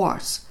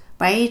wars,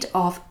 right?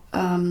 Of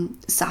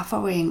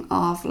suffering,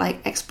 of like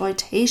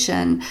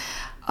exploitation,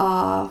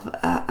 of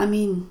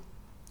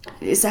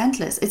it's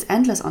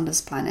endless on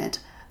this planet.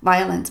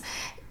 Violence.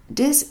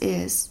 This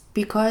is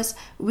because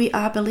we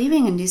are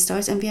believing in these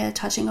stories and we are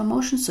attaching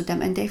emotions to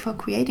them and therefore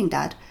creating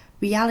that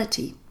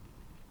reality.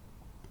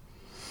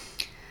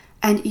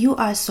 And you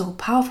are so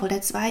powerful.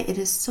 That's why it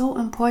is so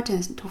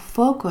important to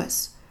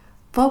focus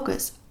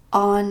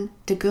on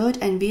the good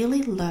and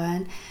really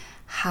learn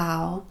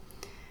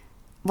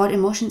what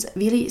emotions,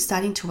 really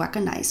starting to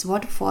recognize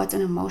what thoughts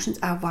and emotions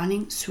are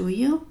running through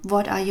you.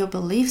 What are your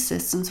belief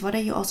systems? What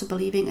are you also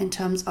believing in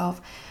terms of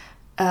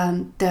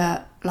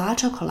the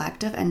larger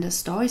collective and the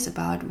stories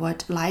about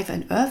what life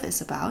and earth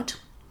is about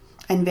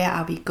and where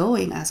are we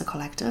going as a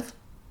collective?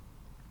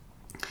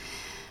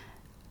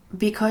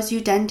 Because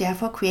you then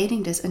therefore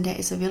creating this, and there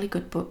is a really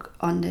good book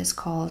on this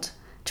called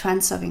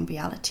Transserving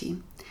Reality.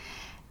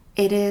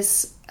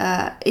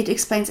 It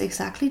explains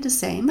exactly the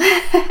same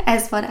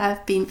as what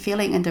I've been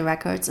feeling in the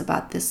records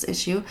about this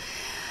issue.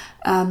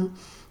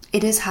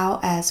 It is how,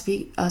 as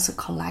we as a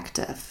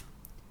collective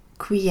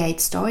create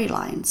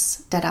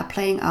storylines that are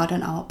playing out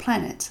on our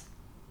planet.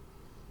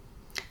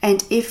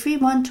 And if we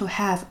want to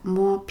have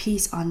more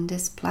peace on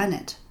this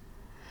planet,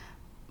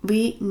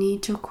 we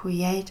need to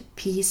create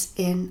peace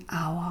in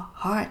our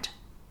heart.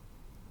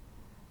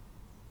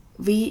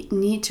 We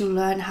need to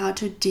learn how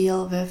to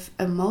deal with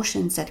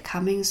emotions that are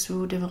coming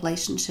through the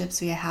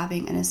relationships we are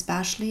having, and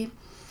especially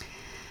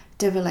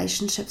the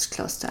relationships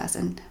close to us.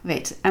 And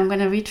wait, I'm going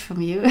to read for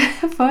you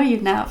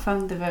now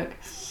from the book,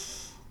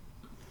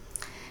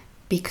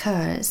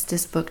 because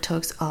this book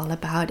talks all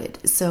about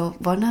it. So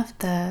one of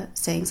the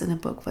sayings in the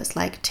book was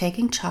like,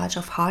 taking charge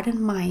of heart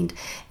and mind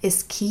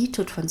is key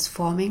to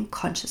transforming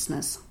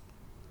consciousness.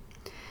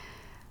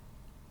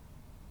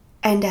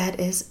 And that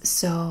is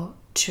so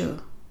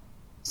true.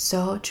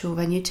 So true.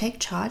 When you take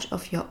charge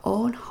of your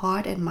own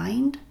heart and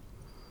mind,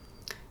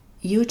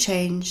 you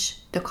change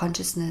the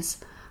consciousness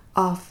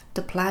of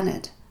the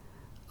planet,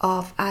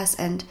 of us.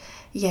 And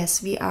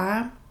yes, we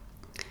are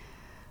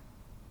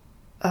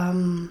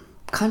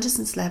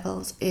consciousness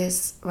levels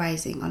is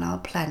rising on our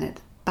planet,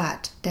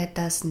 but that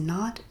does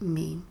not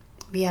mean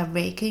we are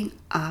waking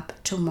up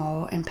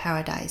tomorrow in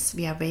paradise.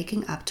 We are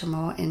waking up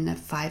tomorrow in a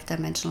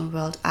 5-dimensional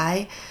world.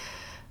 I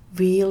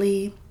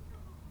really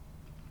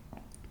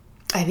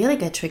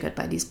get triggered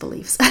by these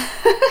beliefs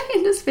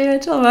in the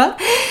spiritual world,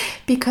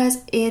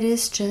 because it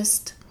is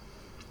just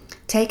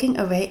taking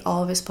away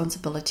all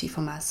responsibility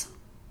from us.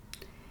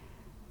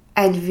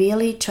 And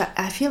really,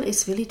 I feel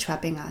it's really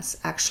trapping us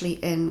actually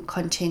in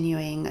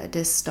continuing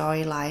this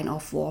storyline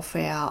of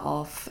warfare,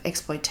 of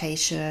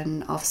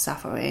exploitation, of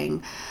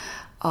suffering,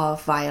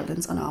 of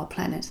violence on our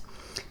planet.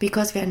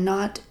 Because we are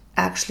not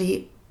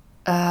actually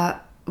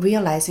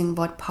realizing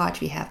what part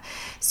we have.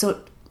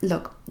 So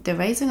look, the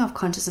raising of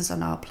consciousness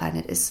on our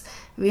planet is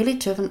really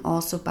driven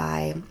also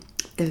by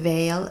the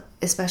veil,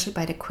 especially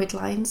by the quit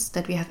lines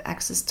that we have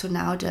access to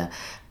now, the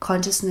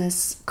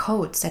consciousness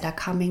codes that are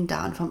coming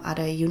down from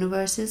other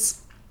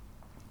universes.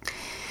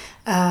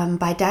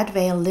 By that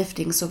veil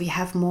lifting, so we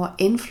have more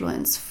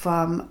influence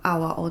from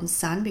our own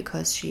sun,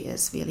 because she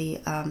is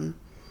really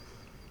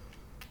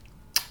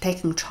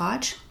taking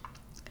charge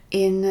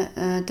in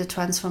the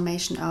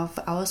transformation of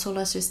our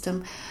solar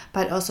system,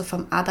 but also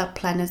from other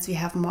planets we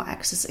have more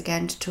access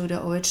again to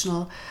the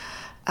original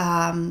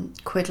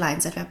quit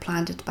lines that were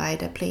planted by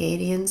the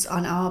Pleiadians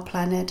on our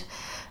planet,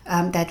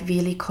 that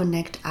really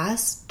connect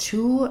us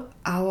to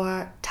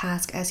our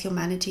task as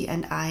humanity.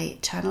 And I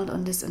channeled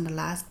on this in the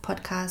last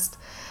podcast.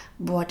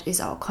 What is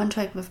our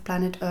contract with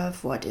planet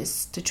Earth? What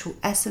is the true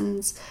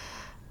essence?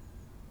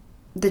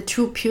 The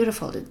true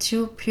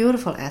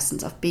beautiful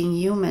essence of being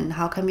human.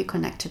 How can we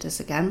connect to this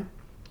again?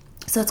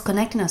 So it's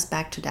connecting us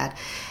back to that.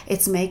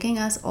 It's making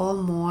us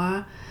all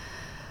more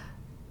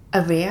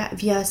aware.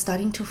 We are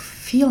starting to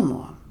feel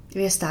more.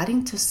 We are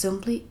starting to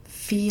simply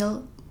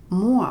feel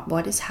more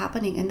what is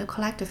happening in the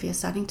collective. We are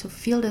starting to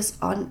feel this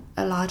on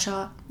a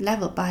larger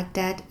level. But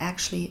that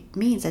actually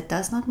means, it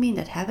does not mean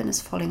that heaven is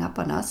falling up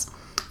on us.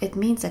 It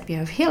means that we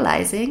are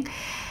realizing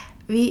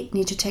we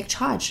need to take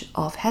charge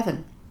of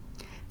heaven.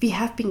 We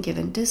have been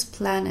given this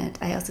planet.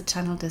 I also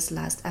channeled this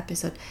last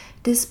episode.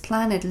 This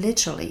planet,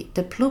 literally,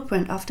 the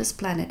blueprint of this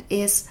planet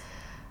is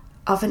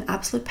of an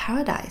absolute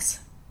paradise.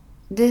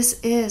 This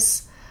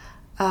is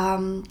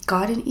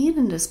Garden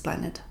Eden, this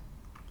planet.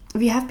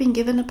 We have been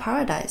given a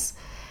paradise.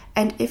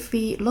 And if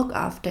we look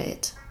after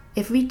it,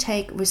 if we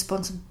take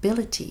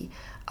responsibility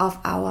of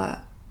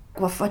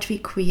what we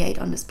create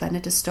on this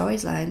planet, the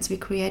storylines we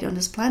create on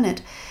this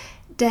planet,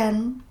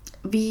 then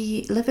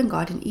we live in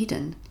Garden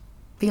Eden.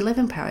 We live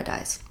in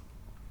paradise.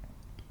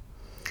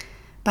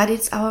 But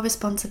it's our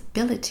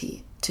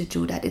responsibility to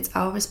do that. It's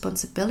our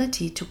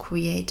responsibility to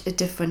create a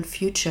different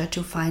future,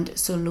 to find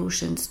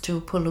solutions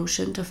to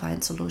pollution, to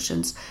find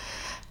solutions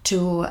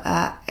to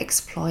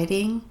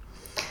exploiting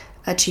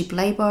cheap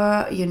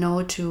labor,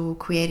 to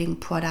creating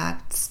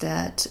products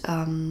that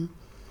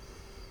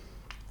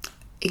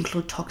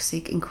include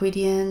toxic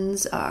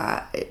ingredients,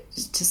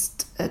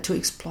 just to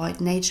exploit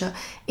nature.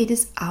 It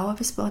is our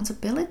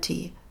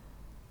responsibility.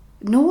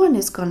 No one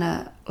is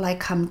gonna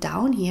come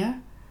down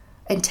here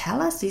and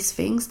tell us these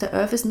things. The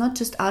earth is not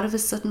just out of a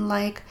sudden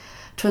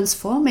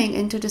transforming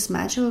into this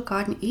magical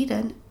Garden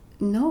Eden.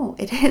 No,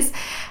 it is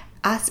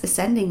us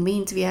ascending,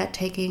 means we are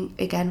taking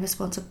again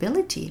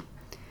responsibility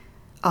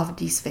of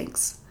these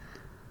things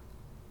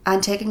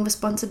and taking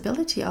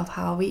responsibility of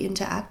how we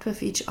interact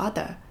with each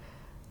other,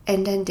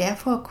 and then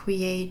therefore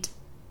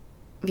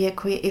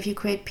if you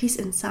create peace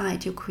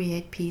inside, you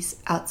create peace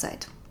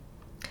outside.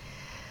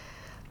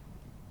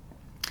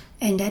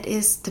 And that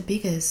is the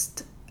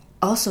biggest,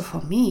 also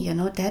for me,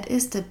 that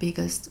is the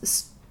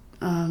biggest,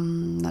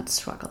 not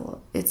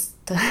struggle, it's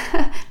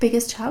the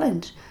biggest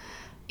challenge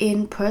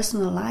in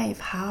personal life.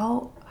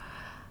 How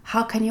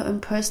can you in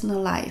personal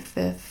life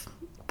with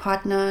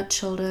partner,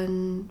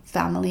 children,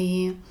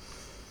 family,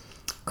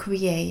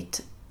 create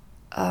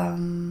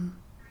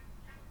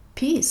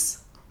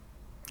peace,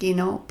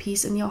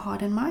 peace in your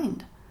heart and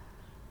mind?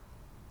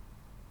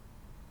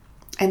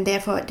 And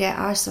therefore, there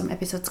are some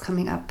episodes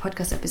coming up,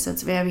 podcast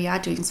episodes, where we are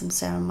doing some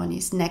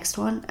ceremonies. Next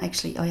one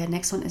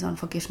is on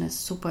forgiveness.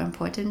 Super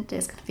important.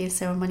 There's going to be a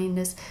ceremony in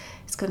this.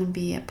 It's going to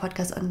be a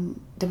podcast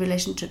on the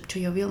relationship to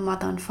your real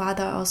mother and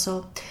father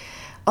also.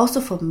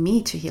 also for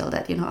me to heal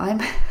that.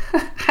 I'm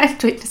I'm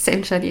doing the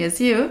same journey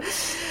as you.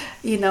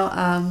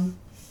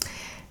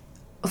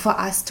 For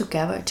us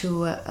together to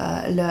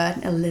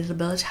learn a little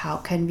bit how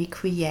can we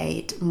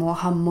create more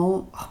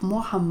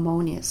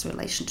harmonious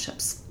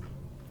relationships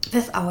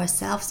with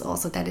ourselves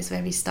also. That is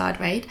where we start,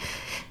 right?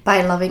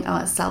 By loving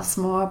ourselves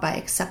more, by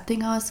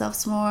accepting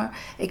ourselves more,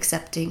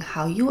 accepting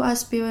how you are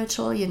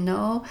spiritual,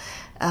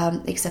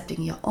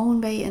 accepting your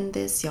own way in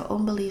this, your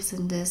own beliefs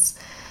in this,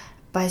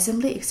 by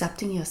simply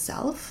accepting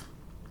yourself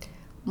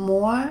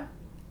more,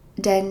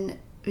 then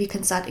we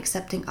can start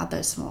accepting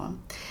others more.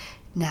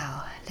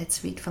 Now,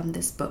 let's read from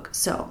this book.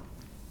 So,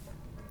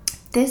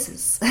 this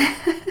is,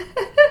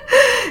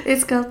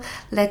 it's called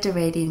Let the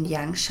Radiant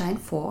Young Shine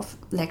Forth,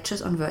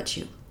 Lectures on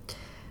Virtue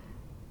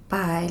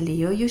by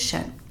Liu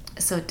Yushen.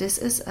 So this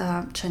is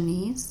a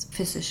Chinese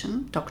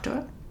physician,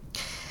 doctor.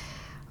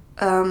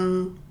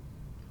 And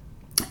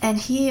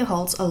he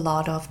holds a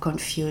lot of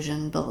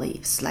Confucian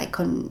beliefs, like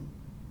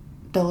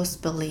those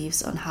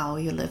beliefs on how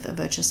you live a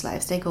virtuous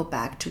life. They go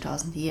back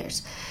 2,000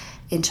 years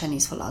in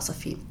Chinese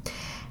philosophy.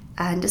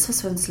 And this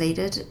was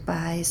translated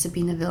by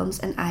Sabine Wilms,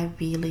 and I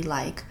really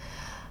like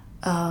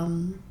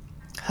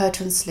her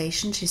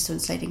translation. She's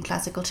translating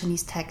classical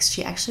Chinese text.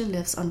 She actually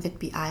lives on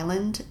Whidbey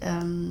Island,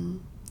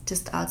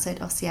 just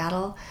outside of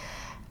Seattle.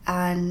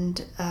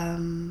 And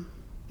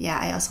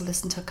I also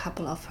listened to a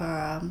couple of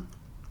her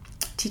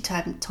tea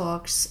time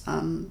talks.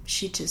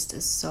 She's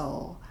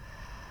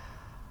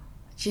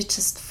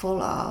just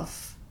full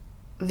of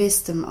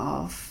wisdom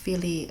of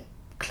really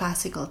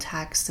classical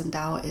texts and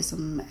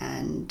Taoism,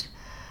 and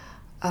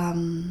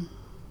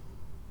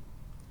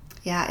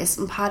it's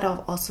part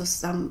of also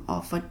some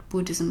of what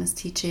Buddhism is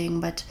teaching,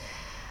 but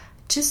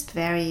just a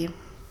very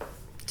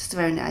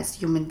nice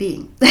human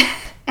being.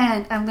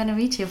 And I'm going to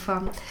read you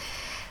from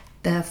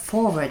the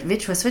foreword,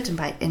 which was written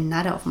by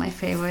another of my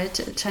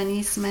favorite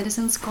Chinese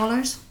medicine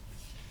scholars,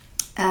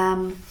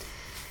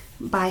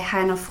 by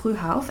Heiner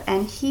Frühauf,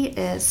 and he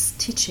is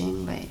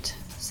teaching,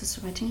 is this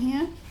writing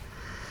here?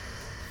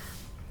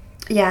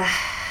 Yeah,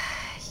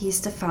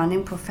 he's the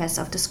founding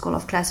professor of the School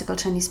of Classical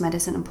Chinese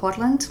Medicine in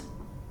Portland.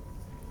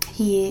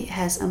 He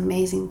has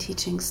amazing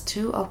teachings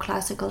too of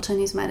classical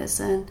Chinese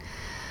medicine.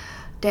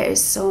 There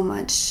is so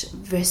much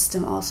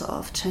wisdom also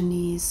of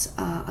Chinese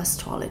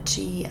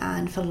astrology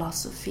and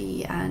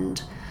philosophy,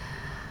 and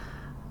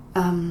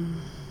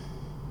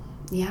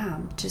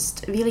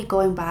just really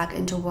going back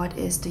into what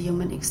is the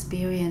human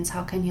experience.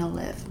 How can you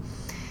live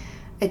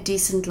a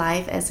decent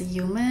life as a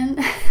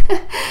human?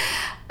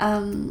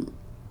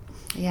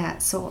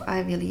 So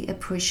I really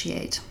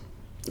appreciate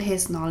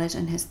his knowledge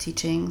and his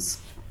teachings.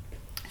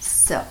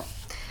 So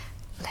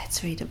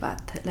let's read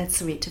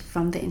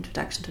from the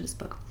introduction to this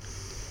book.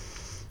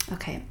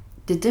 Okay,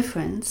 the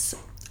difference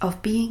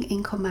of being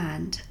in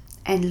command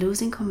and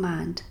losing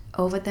command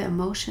over the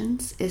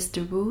emotions is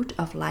the root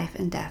of life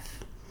and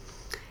death,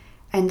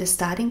 and the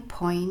starting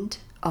point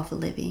of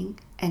living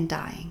and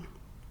dying.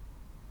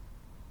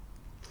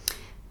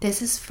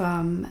 This is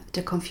from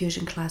the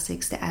Confucian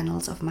classics, The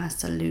Annals of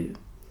Master Lu,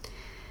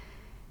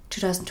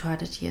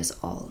 2,200 years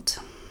old.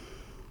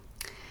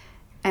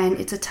 And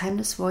it's a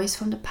timeless voice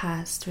from the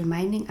past,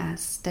 reminding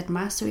us that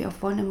mastery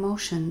of one's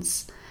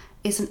emotions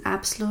is an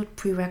absolute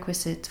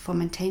prerequisite for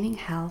maintaining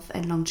health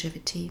and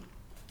longevity.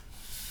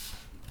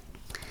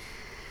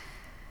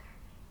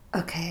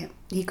 Okay,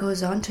 he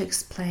goes on to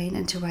explain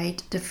and to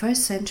write, the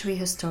first century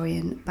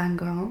historian Ban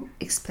Gong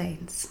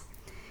explains,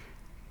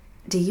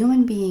 the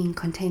human being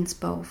contains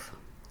both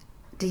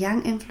the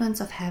yang influence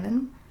of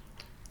heaven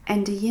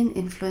and the yin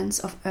influence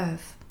of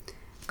earth.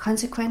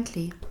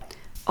 Consequently,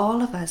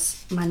 all of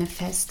us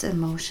manifest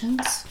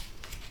emotions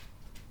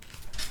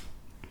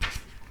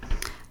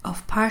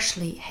of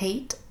partially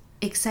hate,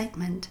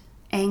 excitement,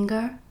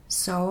 anger,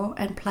 sorrow,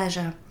 and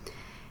pleasure.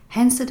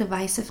 Hence the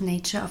divisive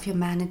nature of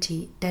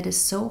humanity that is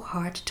so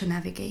hard to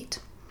navigate.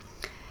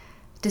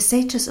 The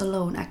sages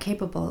alone are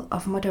capable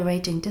of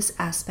moderating this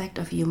aspect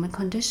of human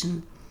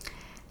condition.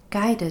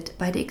 Guided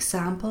by the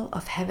example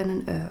of heaven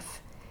and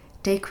earth,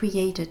 they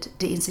created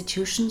the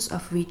institutions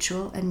of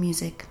ritual and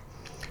music,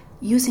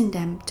 using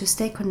them to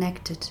stay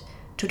connected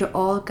to the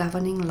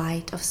all-governing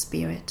light of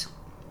spirit.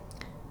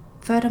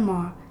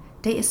 Furthermore,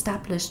 they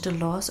established the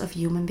laws of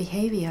human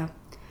behavior,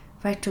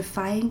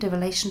 rectifying the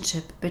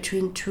relationship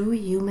between true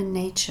human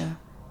nature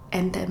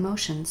and the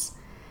emotions,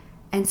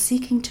 and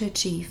seeking to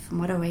achieve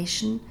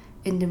moderation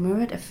in the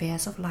myriad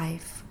affairs of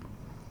life.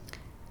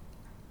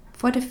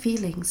 For the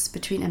feelings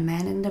between a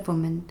man and a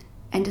woman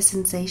and the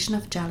sensation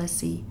of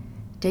jealousy,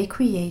 they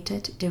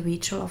created the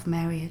ritual of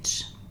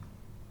marriage.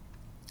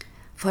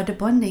 For the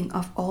bonding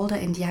of older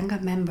and younger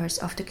members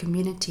of the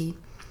community,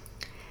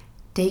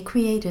 they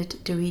created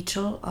the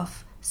ritual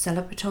of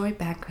celebratory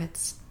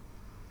banquets.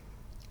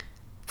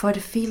 For the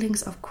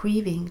feelings of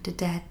grieving the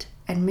dead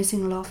and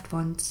missing loved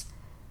ones,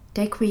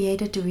 they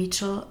created the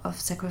ritual of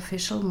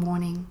sacrificial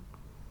mourning.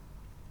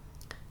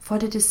 For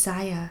the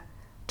desire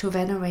to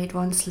venerate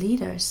one's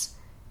leaders,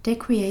 they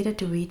created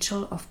the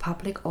ritual of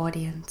public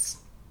audience.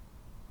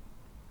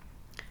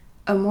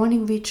 A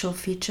morning ritual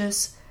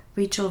features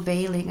ritual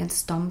veiling and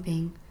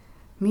stomping.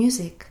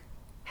 Music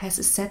has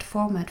a set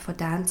format for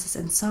dances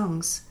and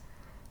songs,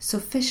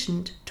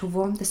 sufficient to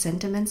warm the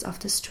sentiments of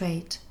the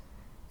straight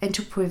and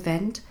to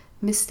prevent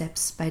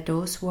missteps by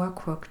those who are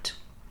crooked.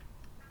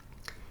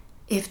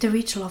 If the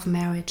ritual of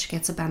marriage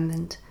gets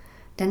abandoned,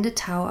 then the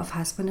tower of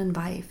husband and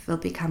wife will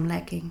become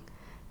lacking,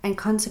 and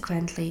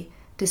consequently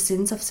the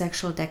sins of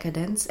sexual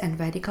decadence and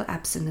radical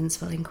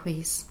abstinence will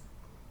increase.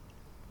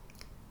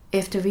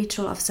 If the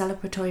ritual of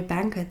celebratory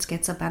banquets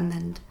gets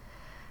abandoned,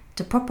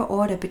 the proper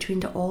order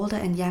between the older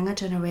and younger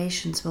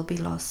generations will be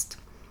lost,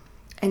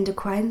 and the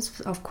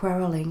crimes of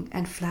quarreling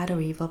and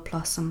flattery will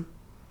blossom.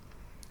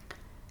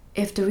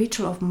 If the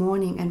ritual of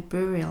mourning and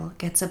burial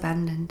gets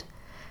abandoned,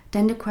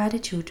 then the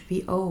gratitude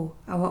we owe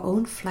our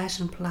own flesh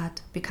and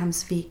blood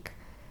becomes weak,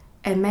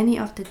 and many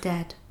of the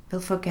dead will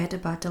forget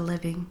about the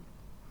living.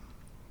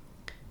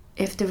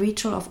 If the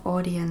ritual of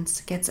audience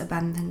gets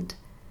abandoned,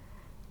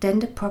 then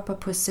the proper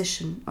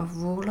position of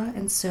ruler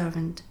and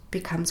servant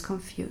becomes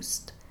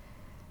confused,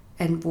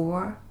 and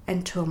war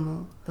and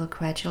turmoil will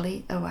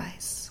gradually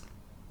arise.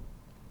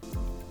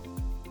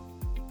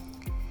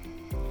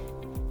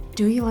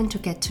 Do you want to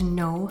get to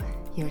know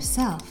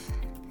yourself?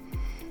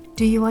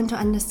 Do you want to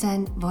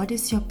understand what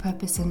is your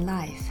purpose in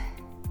life?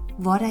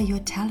 What are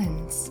your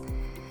talents?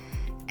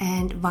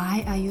 And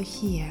why are you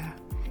here?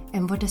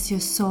 And what does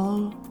your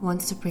soul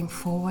wants to bring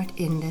forward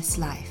in this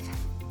life?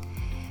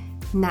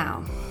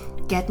 Now,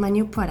 get my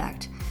new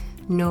product,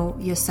 Know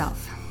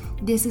Yourself.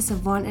 This is a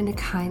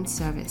one-in-a-kind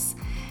service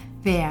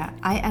where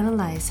I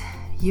analyze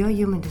your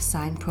human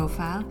design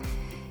profile,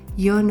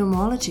 your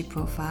numerology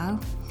profile,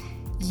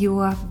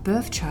 your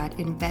birth chart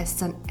in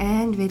Western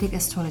and Vedic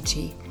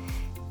astrology,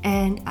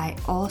 and I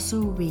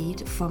also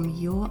read from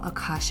your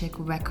Akashic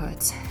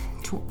records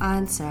to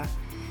answer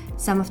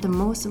some of the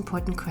most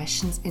important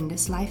questions in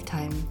this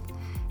lifetime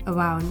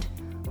around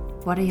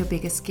what are your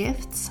biggest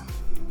gifts,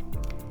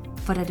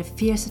 what are the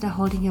fears that are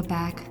holding you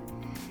back,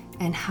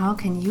 and how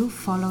can you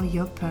follow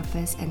your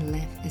purpose and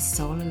live a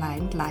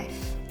soul-aligned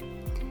life.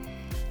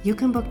 You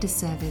can book the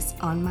service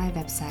on my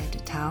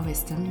website,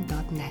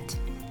 taowisdom.net.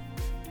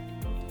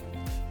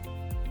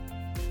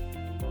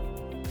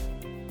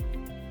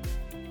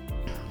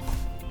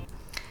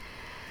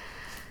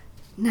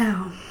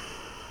 Now,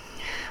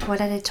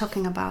 what are they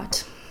talking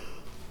about?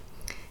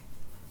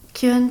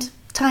 Current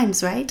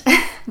times, right?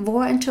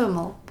 War and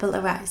turmoil will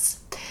arise.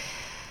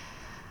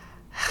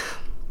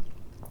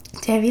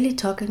 They're really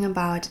talking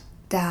about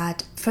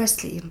that.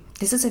 Firstly,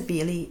 this is a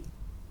really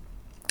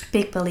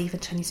big belief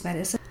in Chinese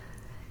medicine,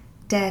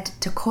 that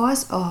the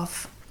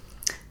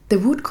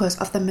root cause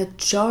of the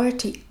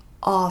majority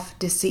of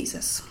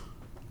diseases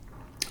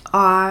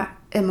are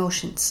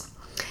emotions.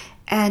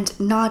 And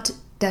not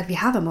that we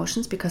have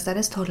emotions, because that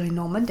is totally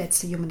normal,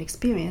 that's the human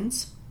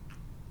experience.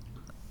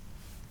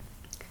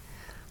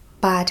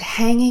 But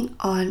hanging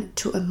on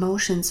to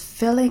emotions,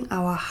 filling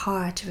our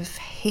heart with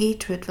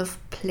hatred, with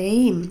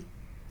blame,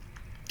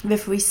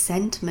 with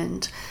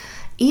resentment,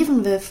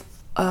 even with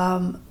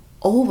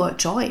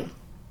overjoy,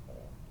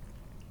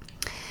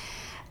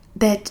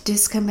 that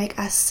this can make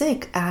us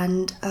sick,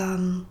 and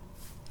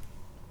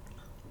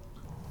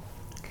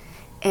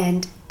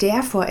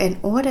therefore, in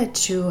order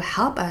to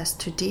help us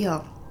to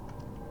deal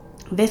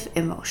with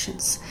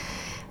emotions,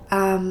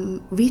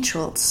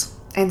 rituals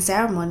and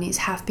ceremonies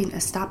have been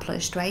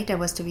established, right? There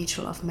was the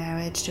ritual of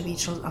marriage, the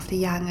ritual of the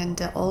young and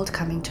the old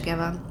coming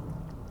together,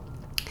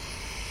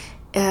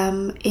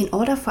 in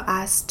order for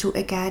us to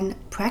again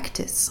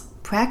practice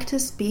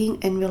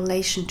being in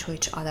relation to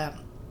each other.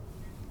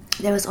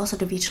 There was also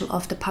the ritual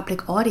of the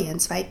public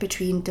audience, right,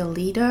 between the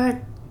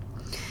leader,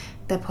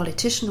 the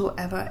politician,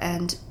 whoever,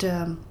 and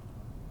the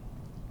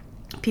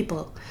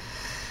people.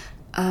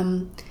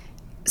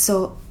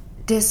 So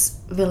this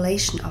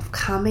relation of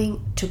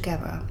coming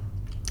together,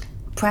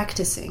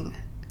 practicing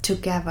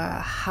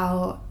together,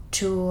 how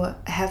to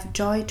have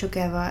joy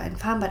together and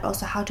fun, but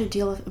also how to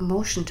deal with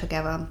emotion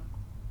together,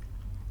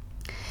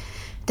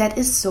 that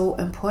is so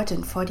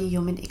important for the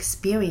human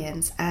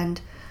experience.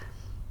 And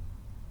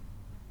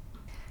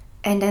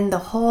then the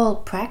whole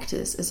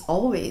practice is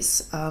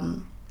always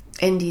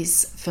in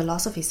these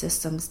philosophy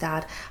systems,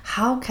 that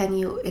how can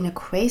you, in a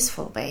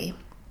graceful way,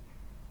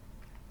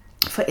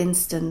 for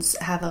instance,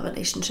 have a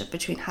relationship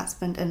between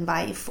husband and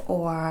wife,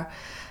 or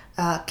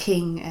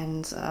king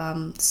and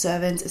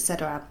servants,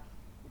 etc.,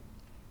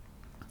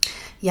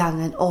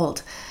 young and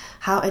old.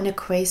 How in a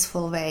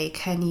graceful way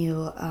can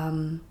you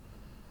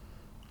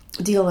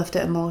deal with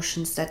the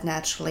emotions that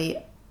naturally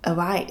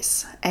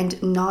arise,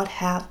 and not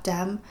have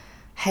them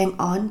hang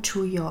on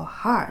to your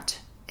heart,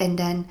 and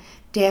then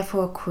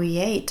therefore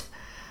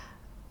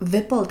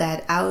ripple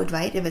that out,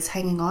 right? If it's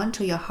hanging on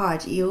to your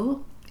heart,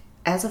 you,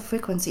 as a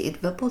frequency,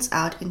 it ripples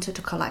out into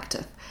the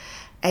collective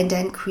and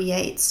then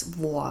creates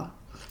war.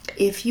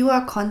 If you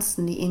are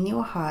constantly in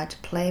your heart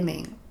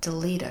blaming the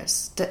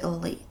leaders, the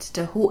elite,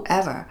 the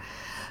whoever,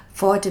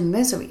 for the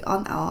misery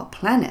on our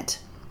planet,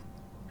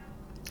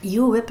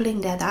 you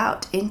rippling that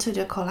out into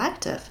the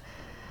collective,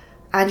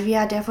 And we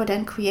are therefore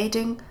then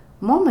creating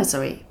more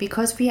misery,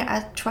 because we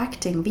are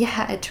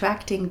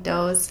attracting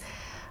those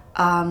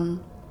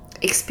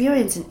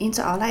experiences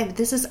into our life.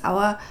 This is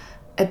our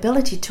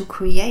ability to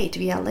create.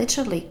 We are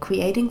literally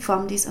creating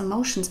from these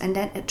emotions and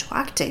then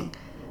attracting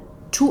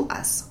to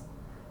us.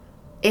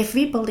 If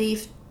we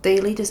believe the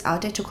elite is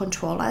out there to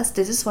control us,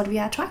 this is what we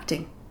are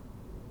attracting.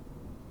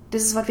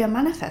 This is what we are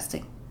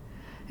manifesting.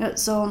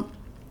 So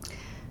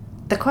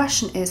the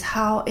question is,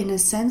 how in a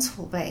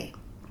sensible way,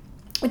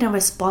 in a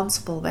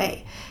responsible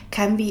way,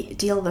 can we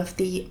deal with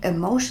the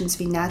emotions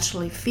we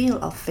naturally feel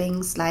of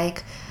things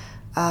like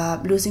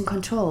losing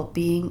control,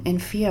 being in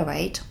fear,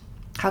 right?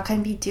 How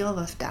can we deal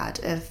with that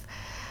if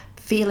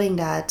feeling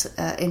that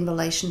in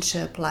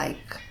relationship,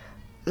 like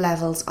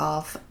levels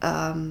of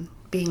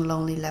being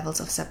lonely, levels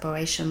of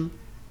separation,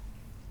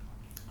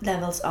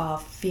 levels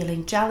of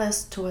feeling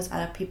jealous towards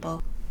other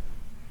people?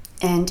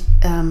 And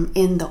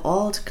in the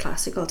old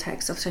classical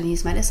text of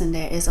Chinese medicine,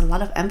 there is a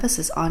lot of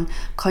emphasis on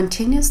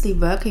continuously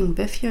working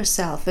with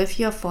yourself, with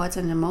your thoughts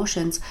and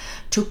emotions,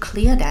 to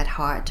clear that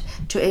heart,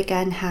 to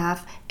again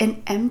have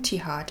an empty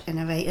heart, in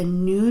a way, a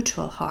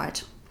neutral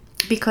heart.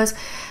 Because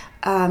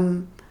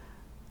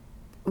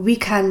we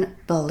can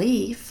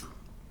believe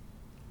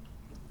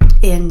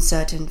in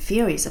certain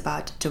theories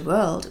about the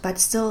world, but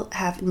still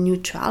have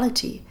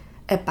neutrality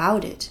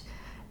about it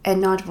and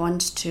not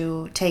want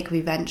to take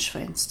revenge, for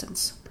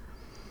instance.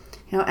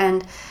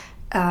 And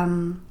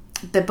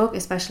the book,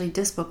 especially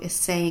this book, is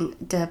saying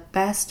the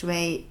best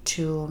way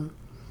to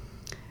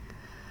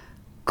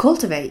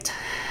cultivate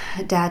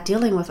that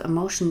dealing with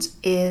emotions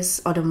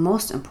is, or the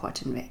most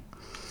important way,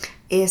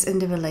 is in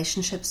the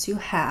relationships you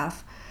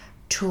have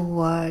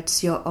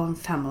towards your own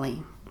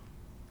family,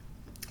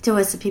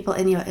 towards the people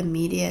in your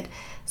immediate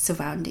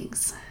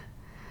surroundings.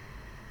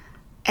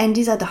 And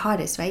these are the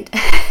hardest, right?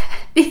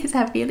 These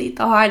are really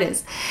the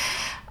hardest.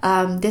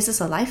 This is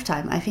a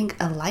lifetime, I think,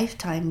 a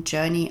lifetime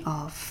journey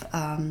of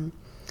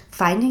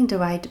finding the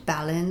right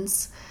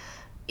balance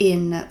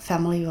in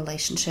family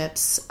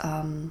relationships,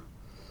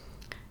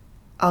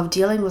 of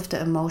dealing with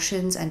the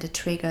emotions and the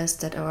triggers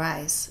that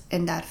arise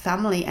in that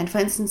family. And for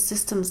instance,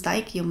 systems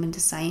like human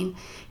design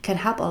can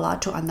help a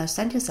lot to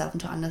understand yourself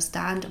and to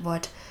understand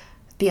what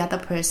the other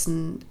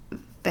person,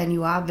 when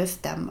you are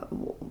with them,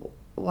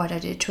 what are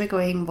they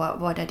triggering,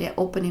 what are they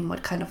opening,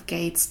 what kind of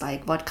gates,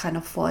 like what kind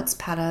of thoughts,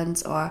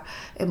 patterns, or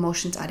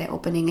emotions are they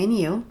opening in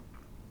you.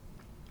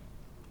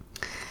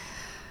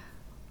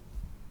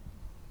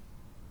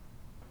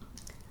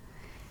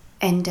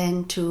 And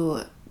then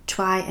to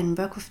try and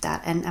work with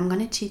that. And I'm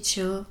going to teach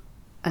you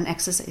an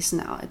exercise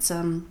now. It's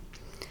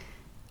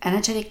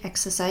energetic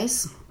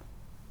exercise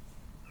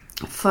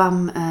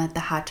from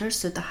the Hathors.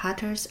 So the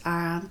Hathors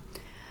are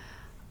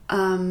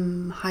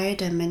higher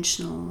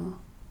dimensional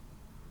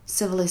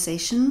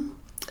civilization.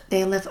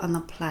 They live on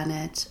a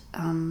planet.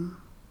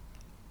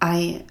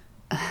 I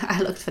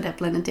looked for that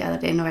planet the other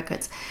day in the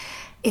records.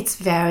 It's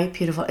very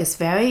beautiful. It's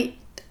very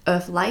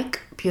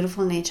Earth-like,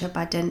 beautiful nature,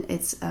 but then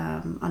it's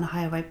on a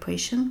higher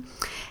vibration.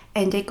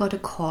 And they got a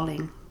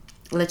calling,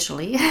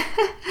 literally,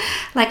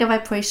 like a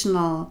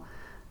vibrational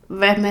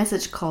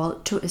message call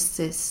to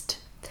assist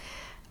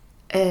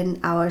in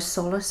our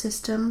solar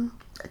system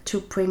to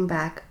bring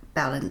back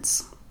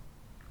balance,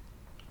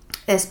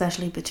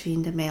 especially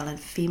between the male and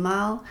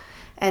female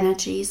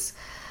energies,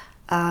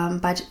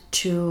 but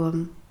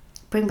to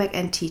bring back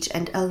and teach.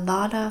 And a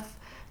lot of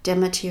the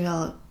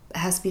material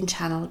has been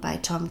channeled by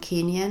Tom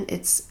Kenyon.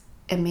 It's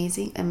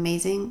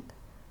amazing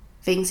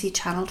things he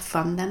channeled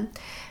from them.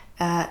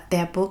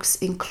 Their books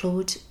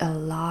include a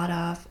lot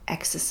of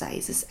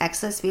exercises.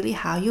 Exercise really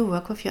how you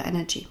work with your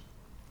energy,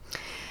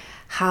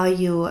 how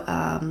you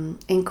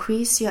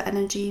increase your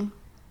energy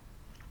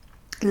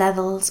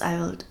levels. I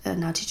will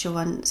now teach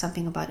you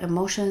something about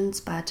emotions,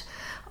 but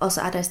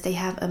also others. They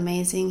have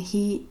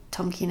amazing.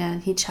 Tom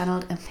Kenyon, he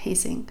channeled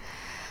amazing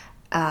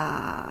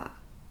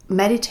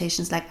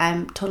meditations. Like,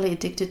 I'm totally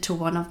addicted to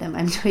one of them.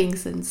 I'm doing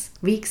since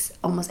weeks,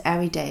 almost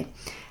every day.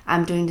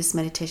 I'm doing this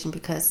meditation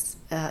because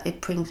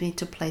it brings me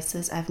to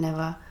places I've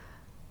never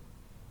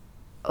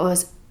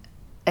was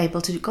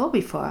able to go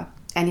before.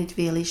 And it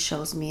really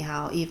shows me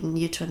how even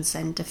you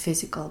transcend the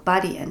physical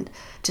body and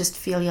just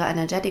feel your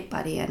energetic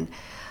body and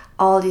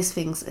all these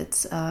things.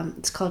 It's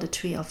called the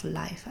Tree of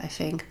Life, I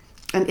think.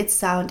 And it's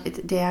sound.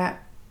 They're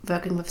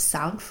working with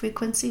sound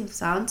frequency, with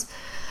sounds.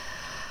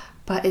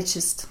 But it's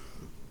just,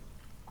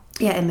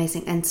 yeah,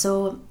 amazing. And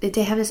so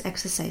they have this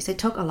exercise. They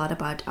talk a lot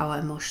about our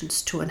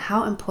emotions too, and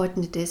how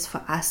important it is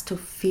for us to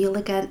feel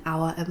again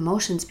our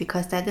emotions,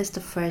 because that is the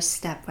first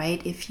step,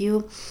 right? If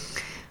you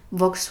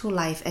walk through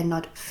life and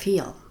not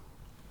feel,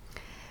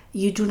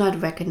 you do not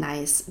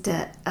recognize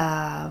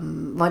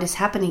what is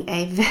happening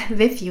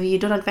with you. You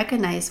do not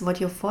recognize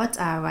what your thoughts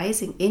are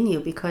arising in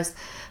you, because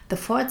the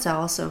thoughts are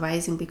also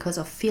arising because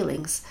of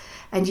feelings.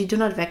 And you do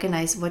not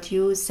recognize what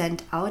you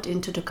send out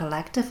into the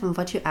collective and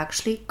what you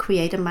actually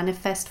create and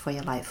manifest for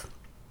your life.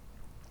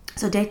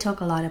 So they talk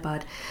a lot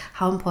about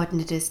how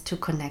important it is to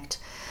connect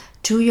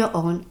to your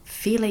own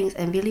feelings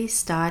and really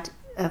start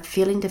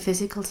feeling the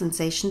physical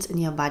sensations in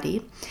your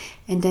body,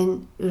 and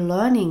then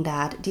learning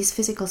that these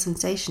physical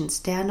sensations,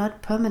 they are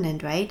not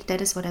permanent, right?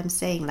 That is what I'm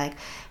saying. Like,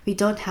 we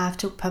don't have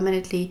to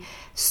permanently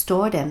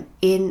store them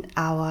in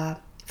our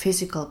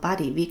physical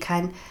body. We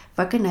can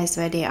recognize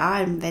where they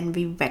are, and when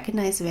we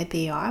recognize where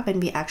they are, when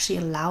we actually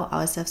allow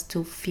ourselves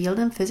to feel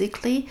them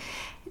physically,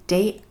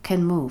 they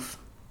can move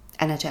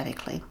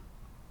energetically.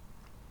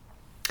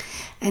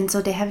 And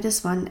so they have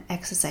this one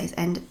exercise,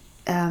 and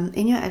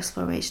in your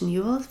exploration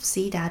you will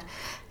see that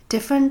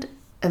different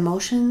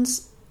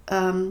emotions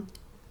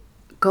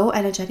go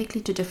energetically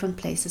to different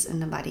places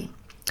in the body.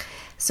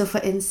 So for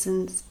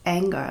instance,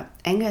 anger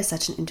is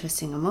such an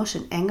interesting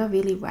emotion. Anger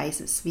really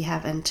rises. We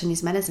have in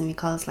Chinese medicine, we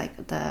call it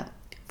like the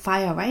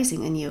fire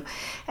rising in you,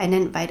 and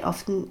then quite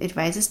often it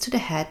rises to the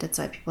head. That's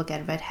why people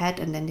get red head,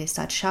 and then they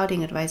start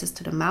shouting. It rises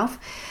to the mouth,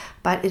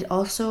 but it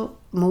also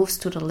moves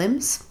to the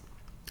limbs,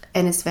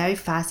 and it's very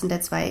fast. And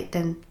that's why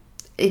then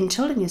in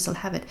children you still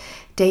have it.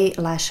 They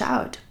lash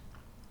out,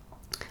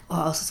 or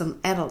also some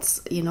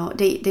adults,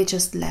 they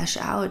just lash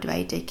out,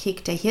 right? They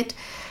kick, they hit,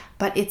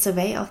 but it's a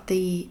way of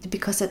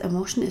because that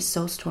emotion is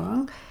so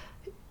strong,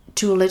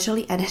 to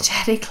literally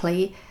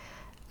energetically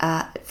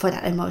for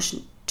that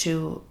emotion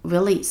to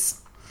release.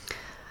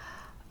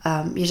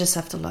 You just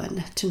have to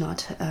learn to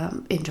not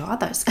injure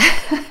others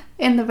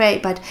in the way,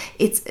 but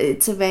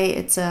it's a way.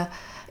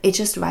 It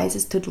just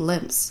rises to the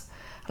limbs.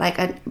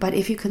 But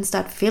if you can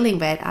start feeling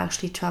where it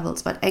actually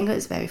travels, but anger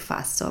is very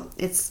fast, so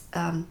it's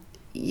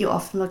you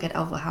often will get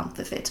overwhelmed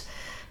with it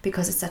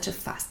because it's such a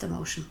fast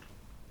emotion.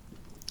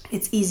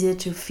 It's easier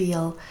to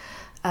feel,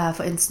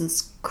 for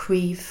instance,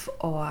 grief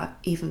or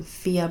even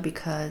fear,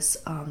 because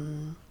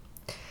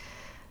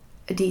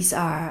these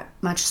are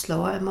much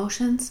slower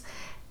emotions.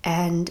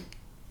 And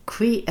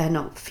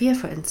fear,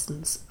 for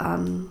instance,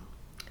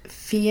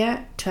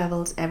 fear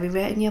travels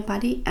everywhere in your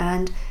body,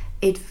 and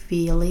it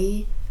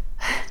really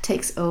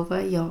takes over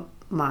your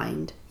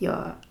mind,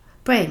 your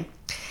brain,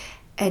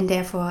 and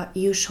therefore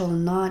you shall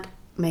not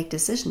make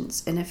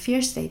decisions in a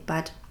fear state.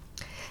 But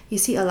you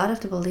see, a lot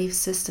of the belief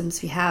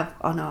systems we have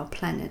on our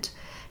planet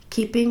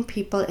keeping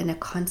people in a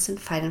constant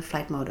fight and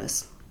flight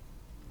modus,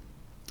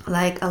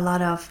 like a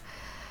lot of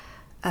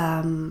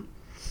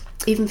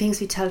even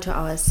things we tell to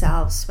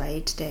ourselves,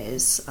 right?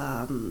 There's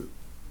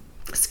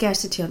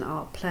scarcity on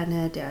our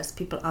planet. There's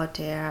people out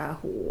there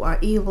who are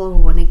evil,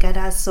 who want to get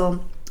us.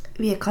 So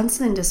we are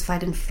constantly in this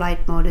fight and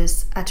flight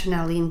modus.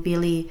 Adrenaline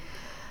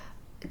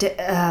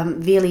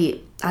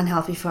really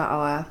unhealthy for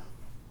our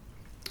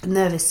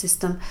nervous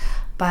system,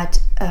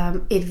 but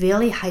it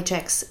really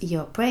hijacks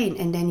your brain,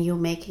 and then you're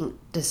making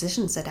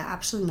decisions that are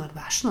absolutely not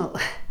rational.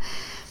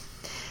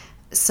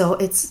 So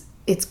it's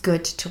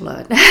good to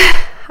learn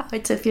how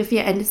to feel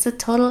fear, and it's a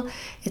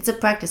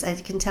practice. I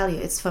can tell you,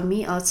 it's for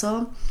me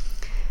also.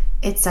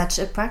 It's such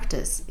a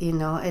practice,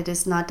 It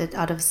is not that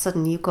out of a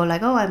sudden you go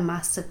like, oh, I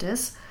mastered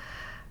this.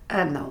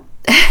 No.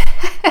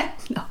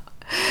 No.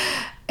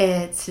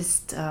 It's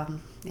just, the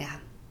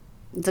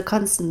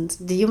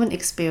human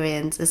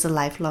experience is a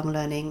lifelong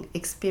learning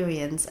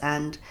experience,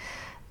 and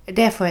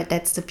therefore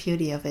that's the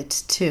beauty of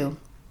it too.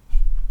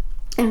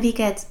 And we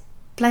get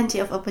plenty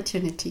of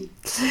opportunity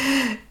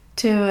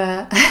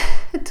to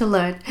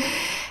learn.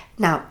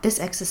 Now, this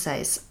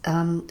exercise,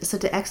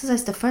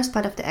 the first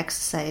part of the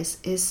exercise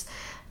is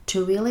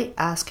to really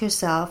ask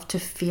yourself to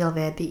feel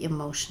where the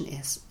emotion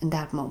is in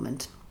that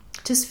moment.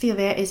 Just feel,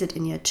 where is it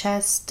in your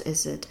chest?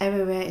 Is it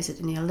everywhere? Is it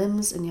in your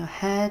limbs, in your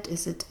head?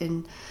 Is it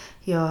in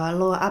your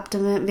lower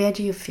abdomen? Where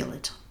do you feel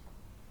it?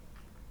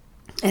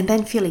 And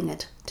then feeling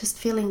it, just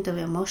feeling the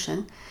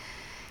emotion.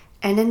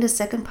 And then the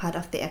second part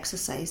of the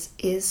exercise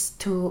is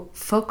to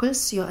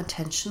focus your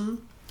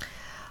attention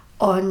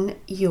on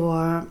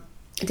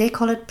they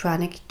call it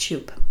pranic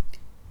tube.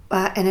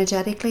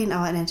 Energetically, in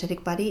our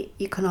energetic body,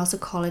 you can also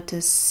call it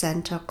the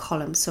center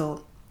column.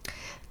 So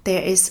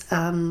there is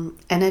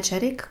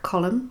energetic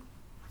column,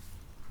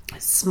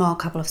 small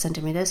couple of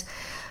centimeters,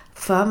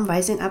 from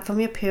rising up from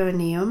your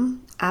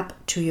perineum up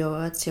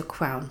towards your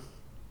crown.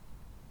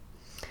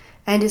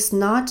 And it's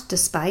not the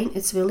spine,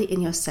 it's really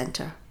in your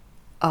center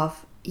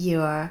of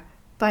your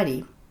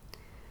body.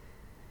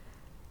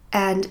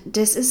 And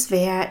this is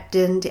where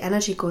then the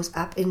energy goes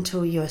up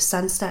into your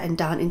sun star and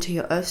down into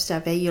your earth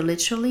star, where you're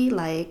literally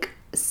like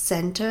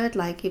centered,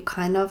 like you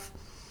kind of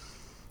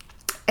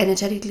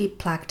energetically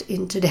plugged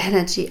into the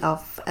energy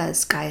of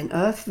sky and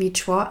earth. We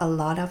draw a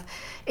lot of,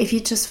 if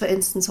you just, for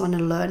instance, want to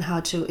learn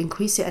how to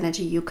increase your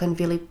energy, you can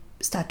really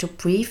start to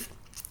breathe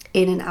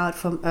in and out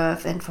from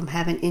earth and from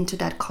heaven into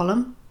that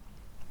column,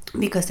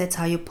 because that's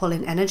how you pull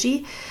in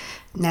energy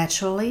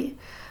naturally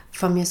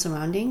from your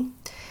surrounding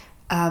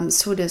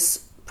through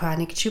this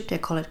pranic tube. They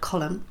call it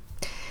column.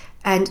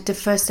 And the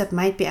first step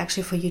might be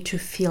actually for you to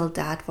feel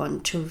that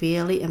one, to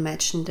really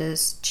imagine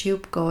this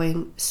tube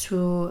going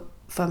through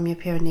from your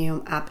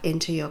perineum up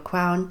into your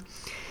crown,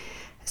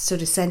 so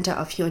the center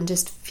of you, and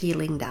just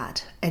feeling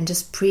that, and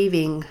just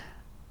breathing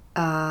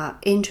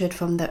into it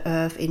from the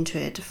earth, into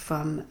it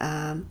from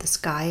the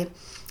sky,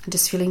 and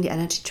just feeling the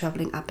energy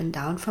traveling up and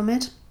down from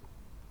it.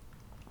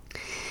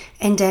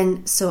 And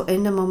then, so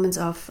in the moments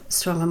of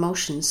strong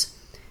emotions,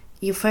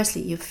 you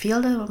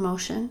feel the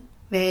emotion.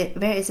 Where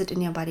is it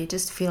in your body?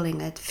 Just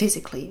feeling it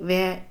physically.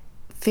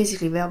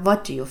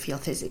 What do you feel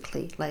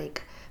physically?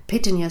 Like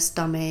pit in your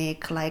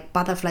stomach, like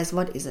butterflies,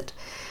 what is it?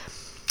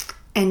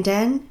 And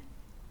then,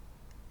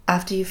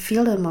 after you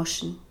feel the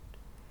emotion,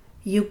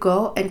 you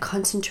go and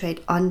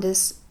concentrate on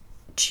this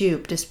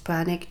tube, this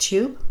pranic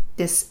tube,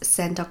 this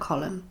center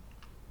column.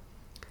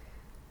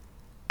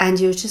 And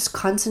you just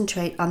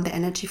concentrate on the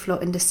energy flow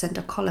in the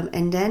center column.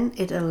 And then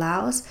it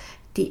allows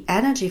the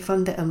energy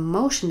from the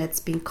emotion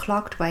that's being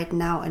clocked right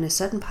now in a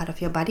certain part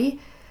of your body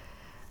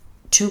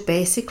to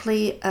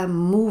basically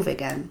move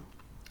again.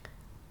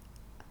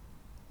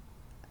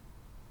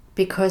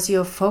 Because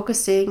you're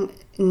focusing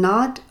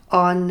not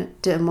on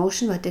the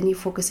emotion, but then you're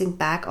focusing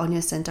back on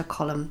your center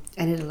column.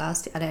 And it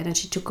allows the other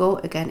energy to go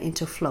again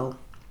into flow.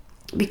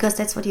 Because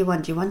that's what you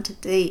want. You want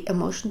the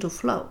emotion to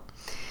flow.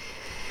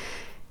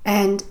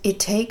 And it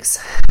takes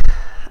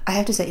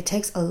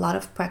a lot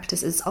of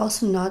practice. It's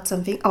also not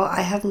something,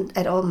 I haven't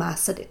at all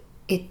mastered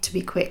it to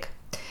be quick.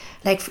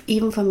 Like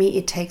even for me,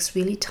 it takes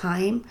really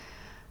time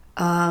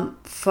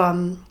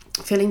from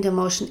feeling the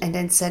emotion and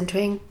then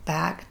centering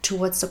back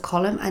towards the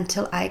column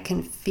until I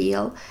can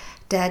feel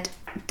that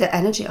the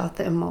energy of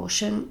the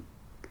emotion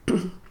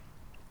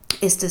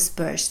is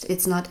dispersed.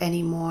 It's not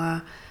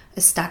anymore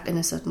stuck in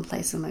a certain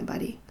place in my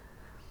body.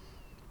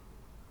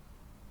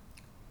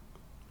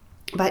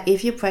 But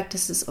if you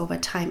practice this over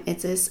time,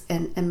 it is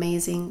an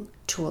amazing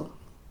tool.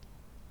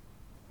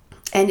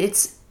 And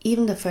it's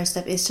even the first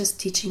step is just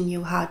teaching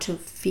you how to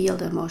feel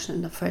the emotion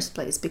in the first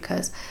place,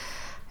 because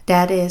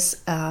that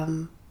is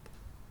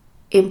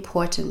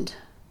important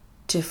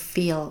to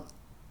feel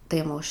the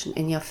emotion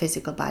in your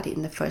physical body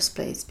in the first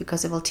place,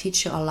 because it will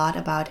teach you a lot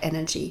about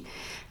energy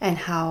and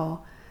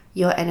how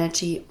your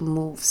energy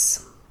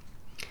moves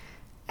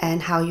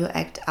and how you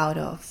act out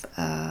of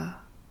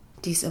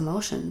these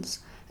emotions.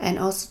 And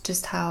also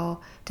just how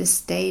the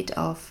state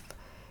of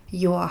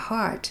your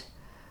heart,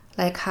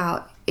 like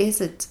how is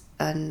it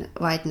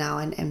right now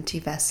an empty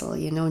vessel,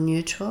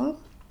 neutral?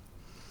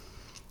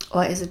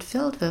 Or is it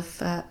filled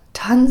with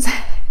tons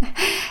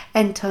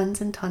and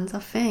tons and tons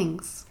of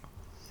things?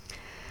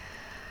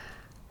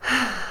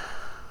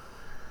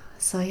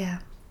 So yeah,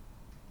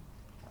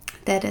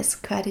 that is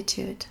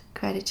gratitude.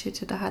 Gratitude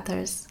to the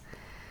others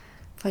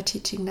for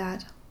teaching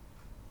that.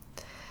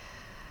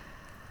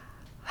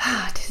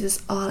 This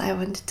is all I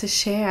wanted to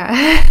share.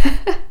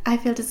 I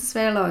feel this is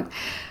very long,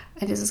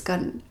 and this has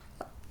gone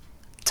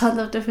tons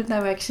of different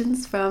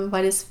directions from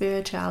what is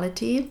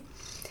spirituality.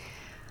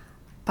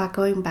 But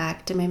going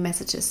back to my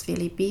message is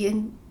really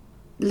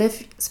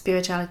live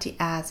spirituality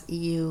as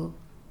you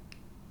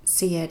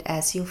see it,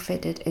 as you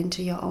fit it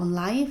into your own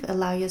life.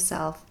 Allow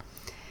yourself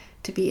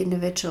to be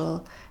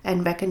individual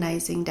and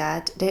recognizing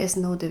that there is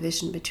no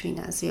division between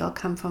us. We all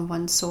come from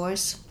one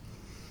source,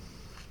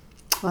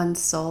 one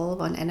soul,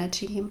 one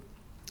energy.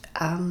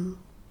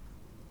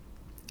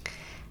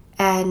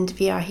 And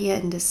we are here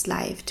in this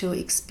life to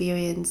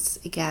experience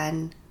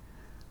again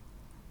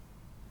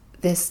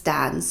this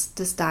dance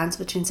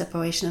between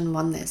separation and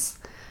oneness.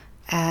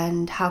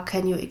 And how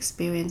can you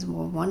experience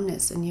more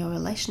oneness in your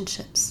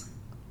relationships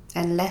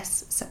and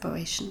less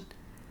separation?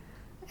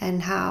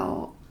 And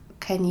how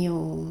can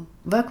you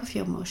work with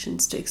your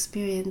emotions to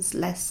experience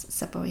less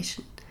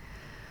separation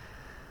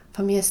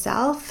from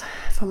yourself,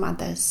 from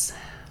others?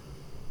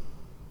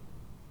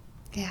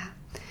 Yeah.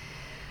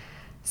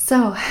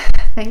 So,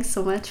 thanks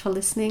so much for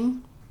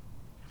listening.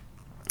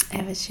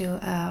 I wish you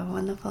a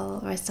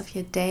wonderful rest of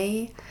your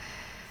day.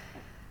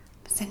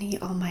 I'm sending you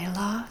all my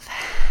love.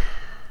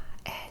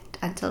 And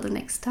until the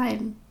next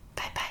time,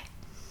 bye-bye.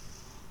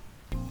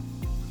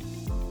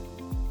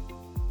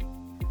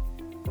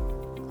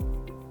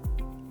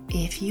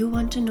 If you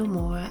want to know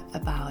more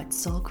about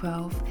soul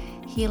growth,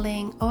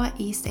 healing, or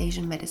East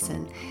Asian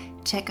medicine,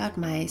 check out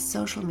my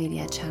social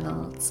media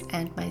channels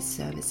and my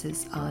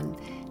services on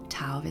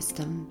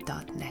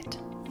taowisdom.net.